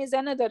alim is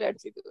another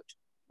attribute.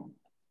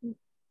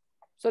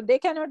 So they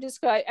cannot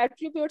describe,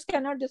 attributes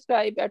cannot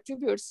describe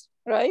attributes,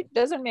 right?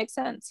 Doesn't make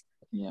sense.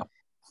 Yeah.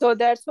 So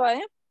that's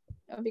why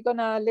we're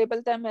gonna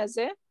label them as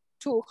a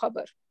 2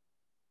 khabar.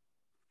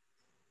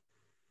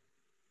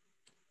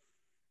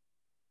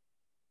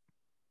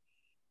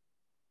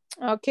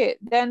 Okay,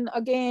 then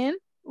again,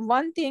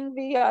 one thing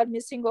we are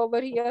missing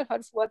over here,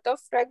 harf wataf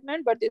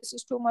fragment, but this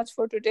is too much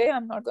for today.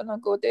 I'm not gonna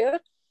go there.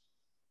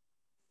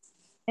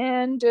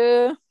 And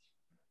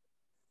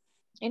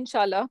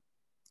inshallah,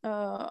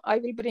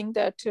 I will bring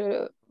that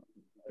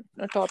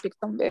topic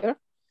somewhere.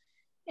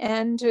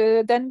 And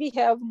then we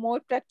have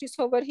more practice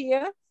over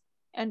here,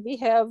 and we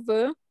have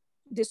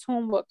this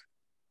homework.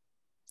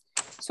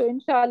 So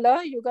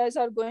inshallah, you guys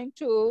are going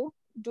to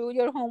do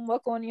your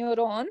homework on your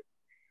own.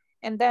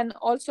 And then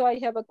also I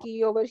have a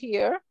key over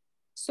here.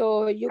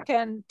 So you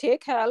can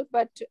take help,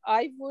 but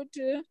I would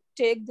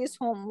take this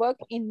homework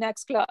in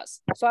next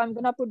class. So I'm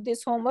gonna put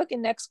this homework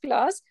in next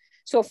class.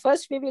 So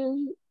first we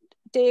will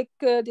take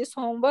this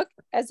homework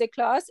as a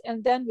class,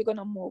 and then we're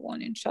gonna move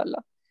on,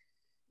 inshallah.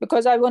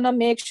 Because I wanna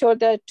make sure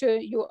that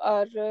you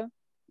are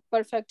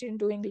perfect in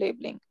doing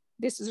labeling.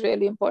 This is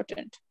really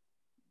important.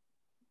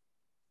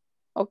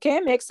 Okay,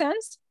 make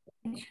sense?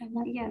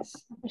 Yes.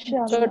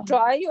 So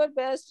try your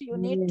best. You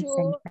need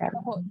to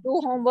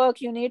do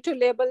homework. You need to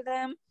label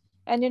them.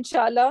 And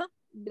inshallah,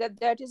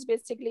 that is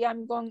basically,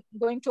 I'm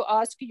going to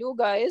ask you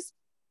guys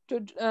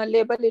to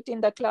label it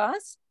in the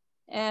class.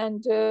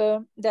 And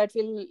that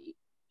will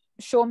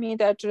show me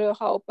that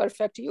how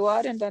perfect you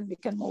are. And then we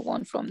can move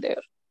on from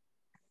there.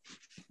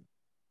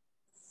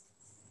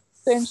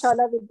 So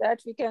inshallah, with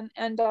that, we can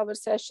end our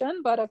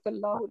session.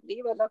 Barakallahu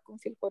li wa lakum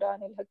fil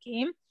Quran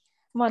al-Hakim.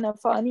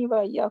 ونفعني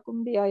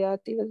وإياكم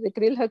بآيات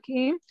والذكر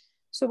الحكيم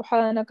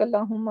سبحانك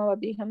اللهم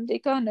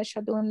وبحمدك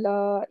نشهد أن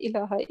لا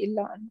إله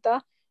إلا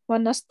أنت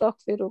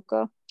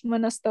ونستغفرك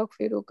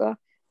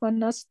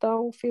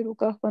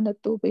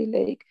ونتوب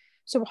إليك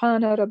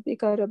سبحان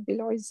ربك رب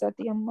العزة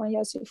عما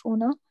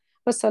يصفون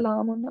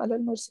وسلام على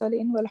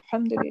المرسلين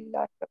والحمد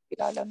لله رب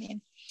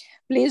العالمين.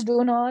 Please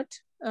do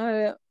not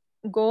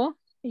go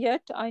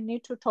yet. I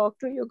need to talk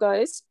to you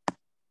guys.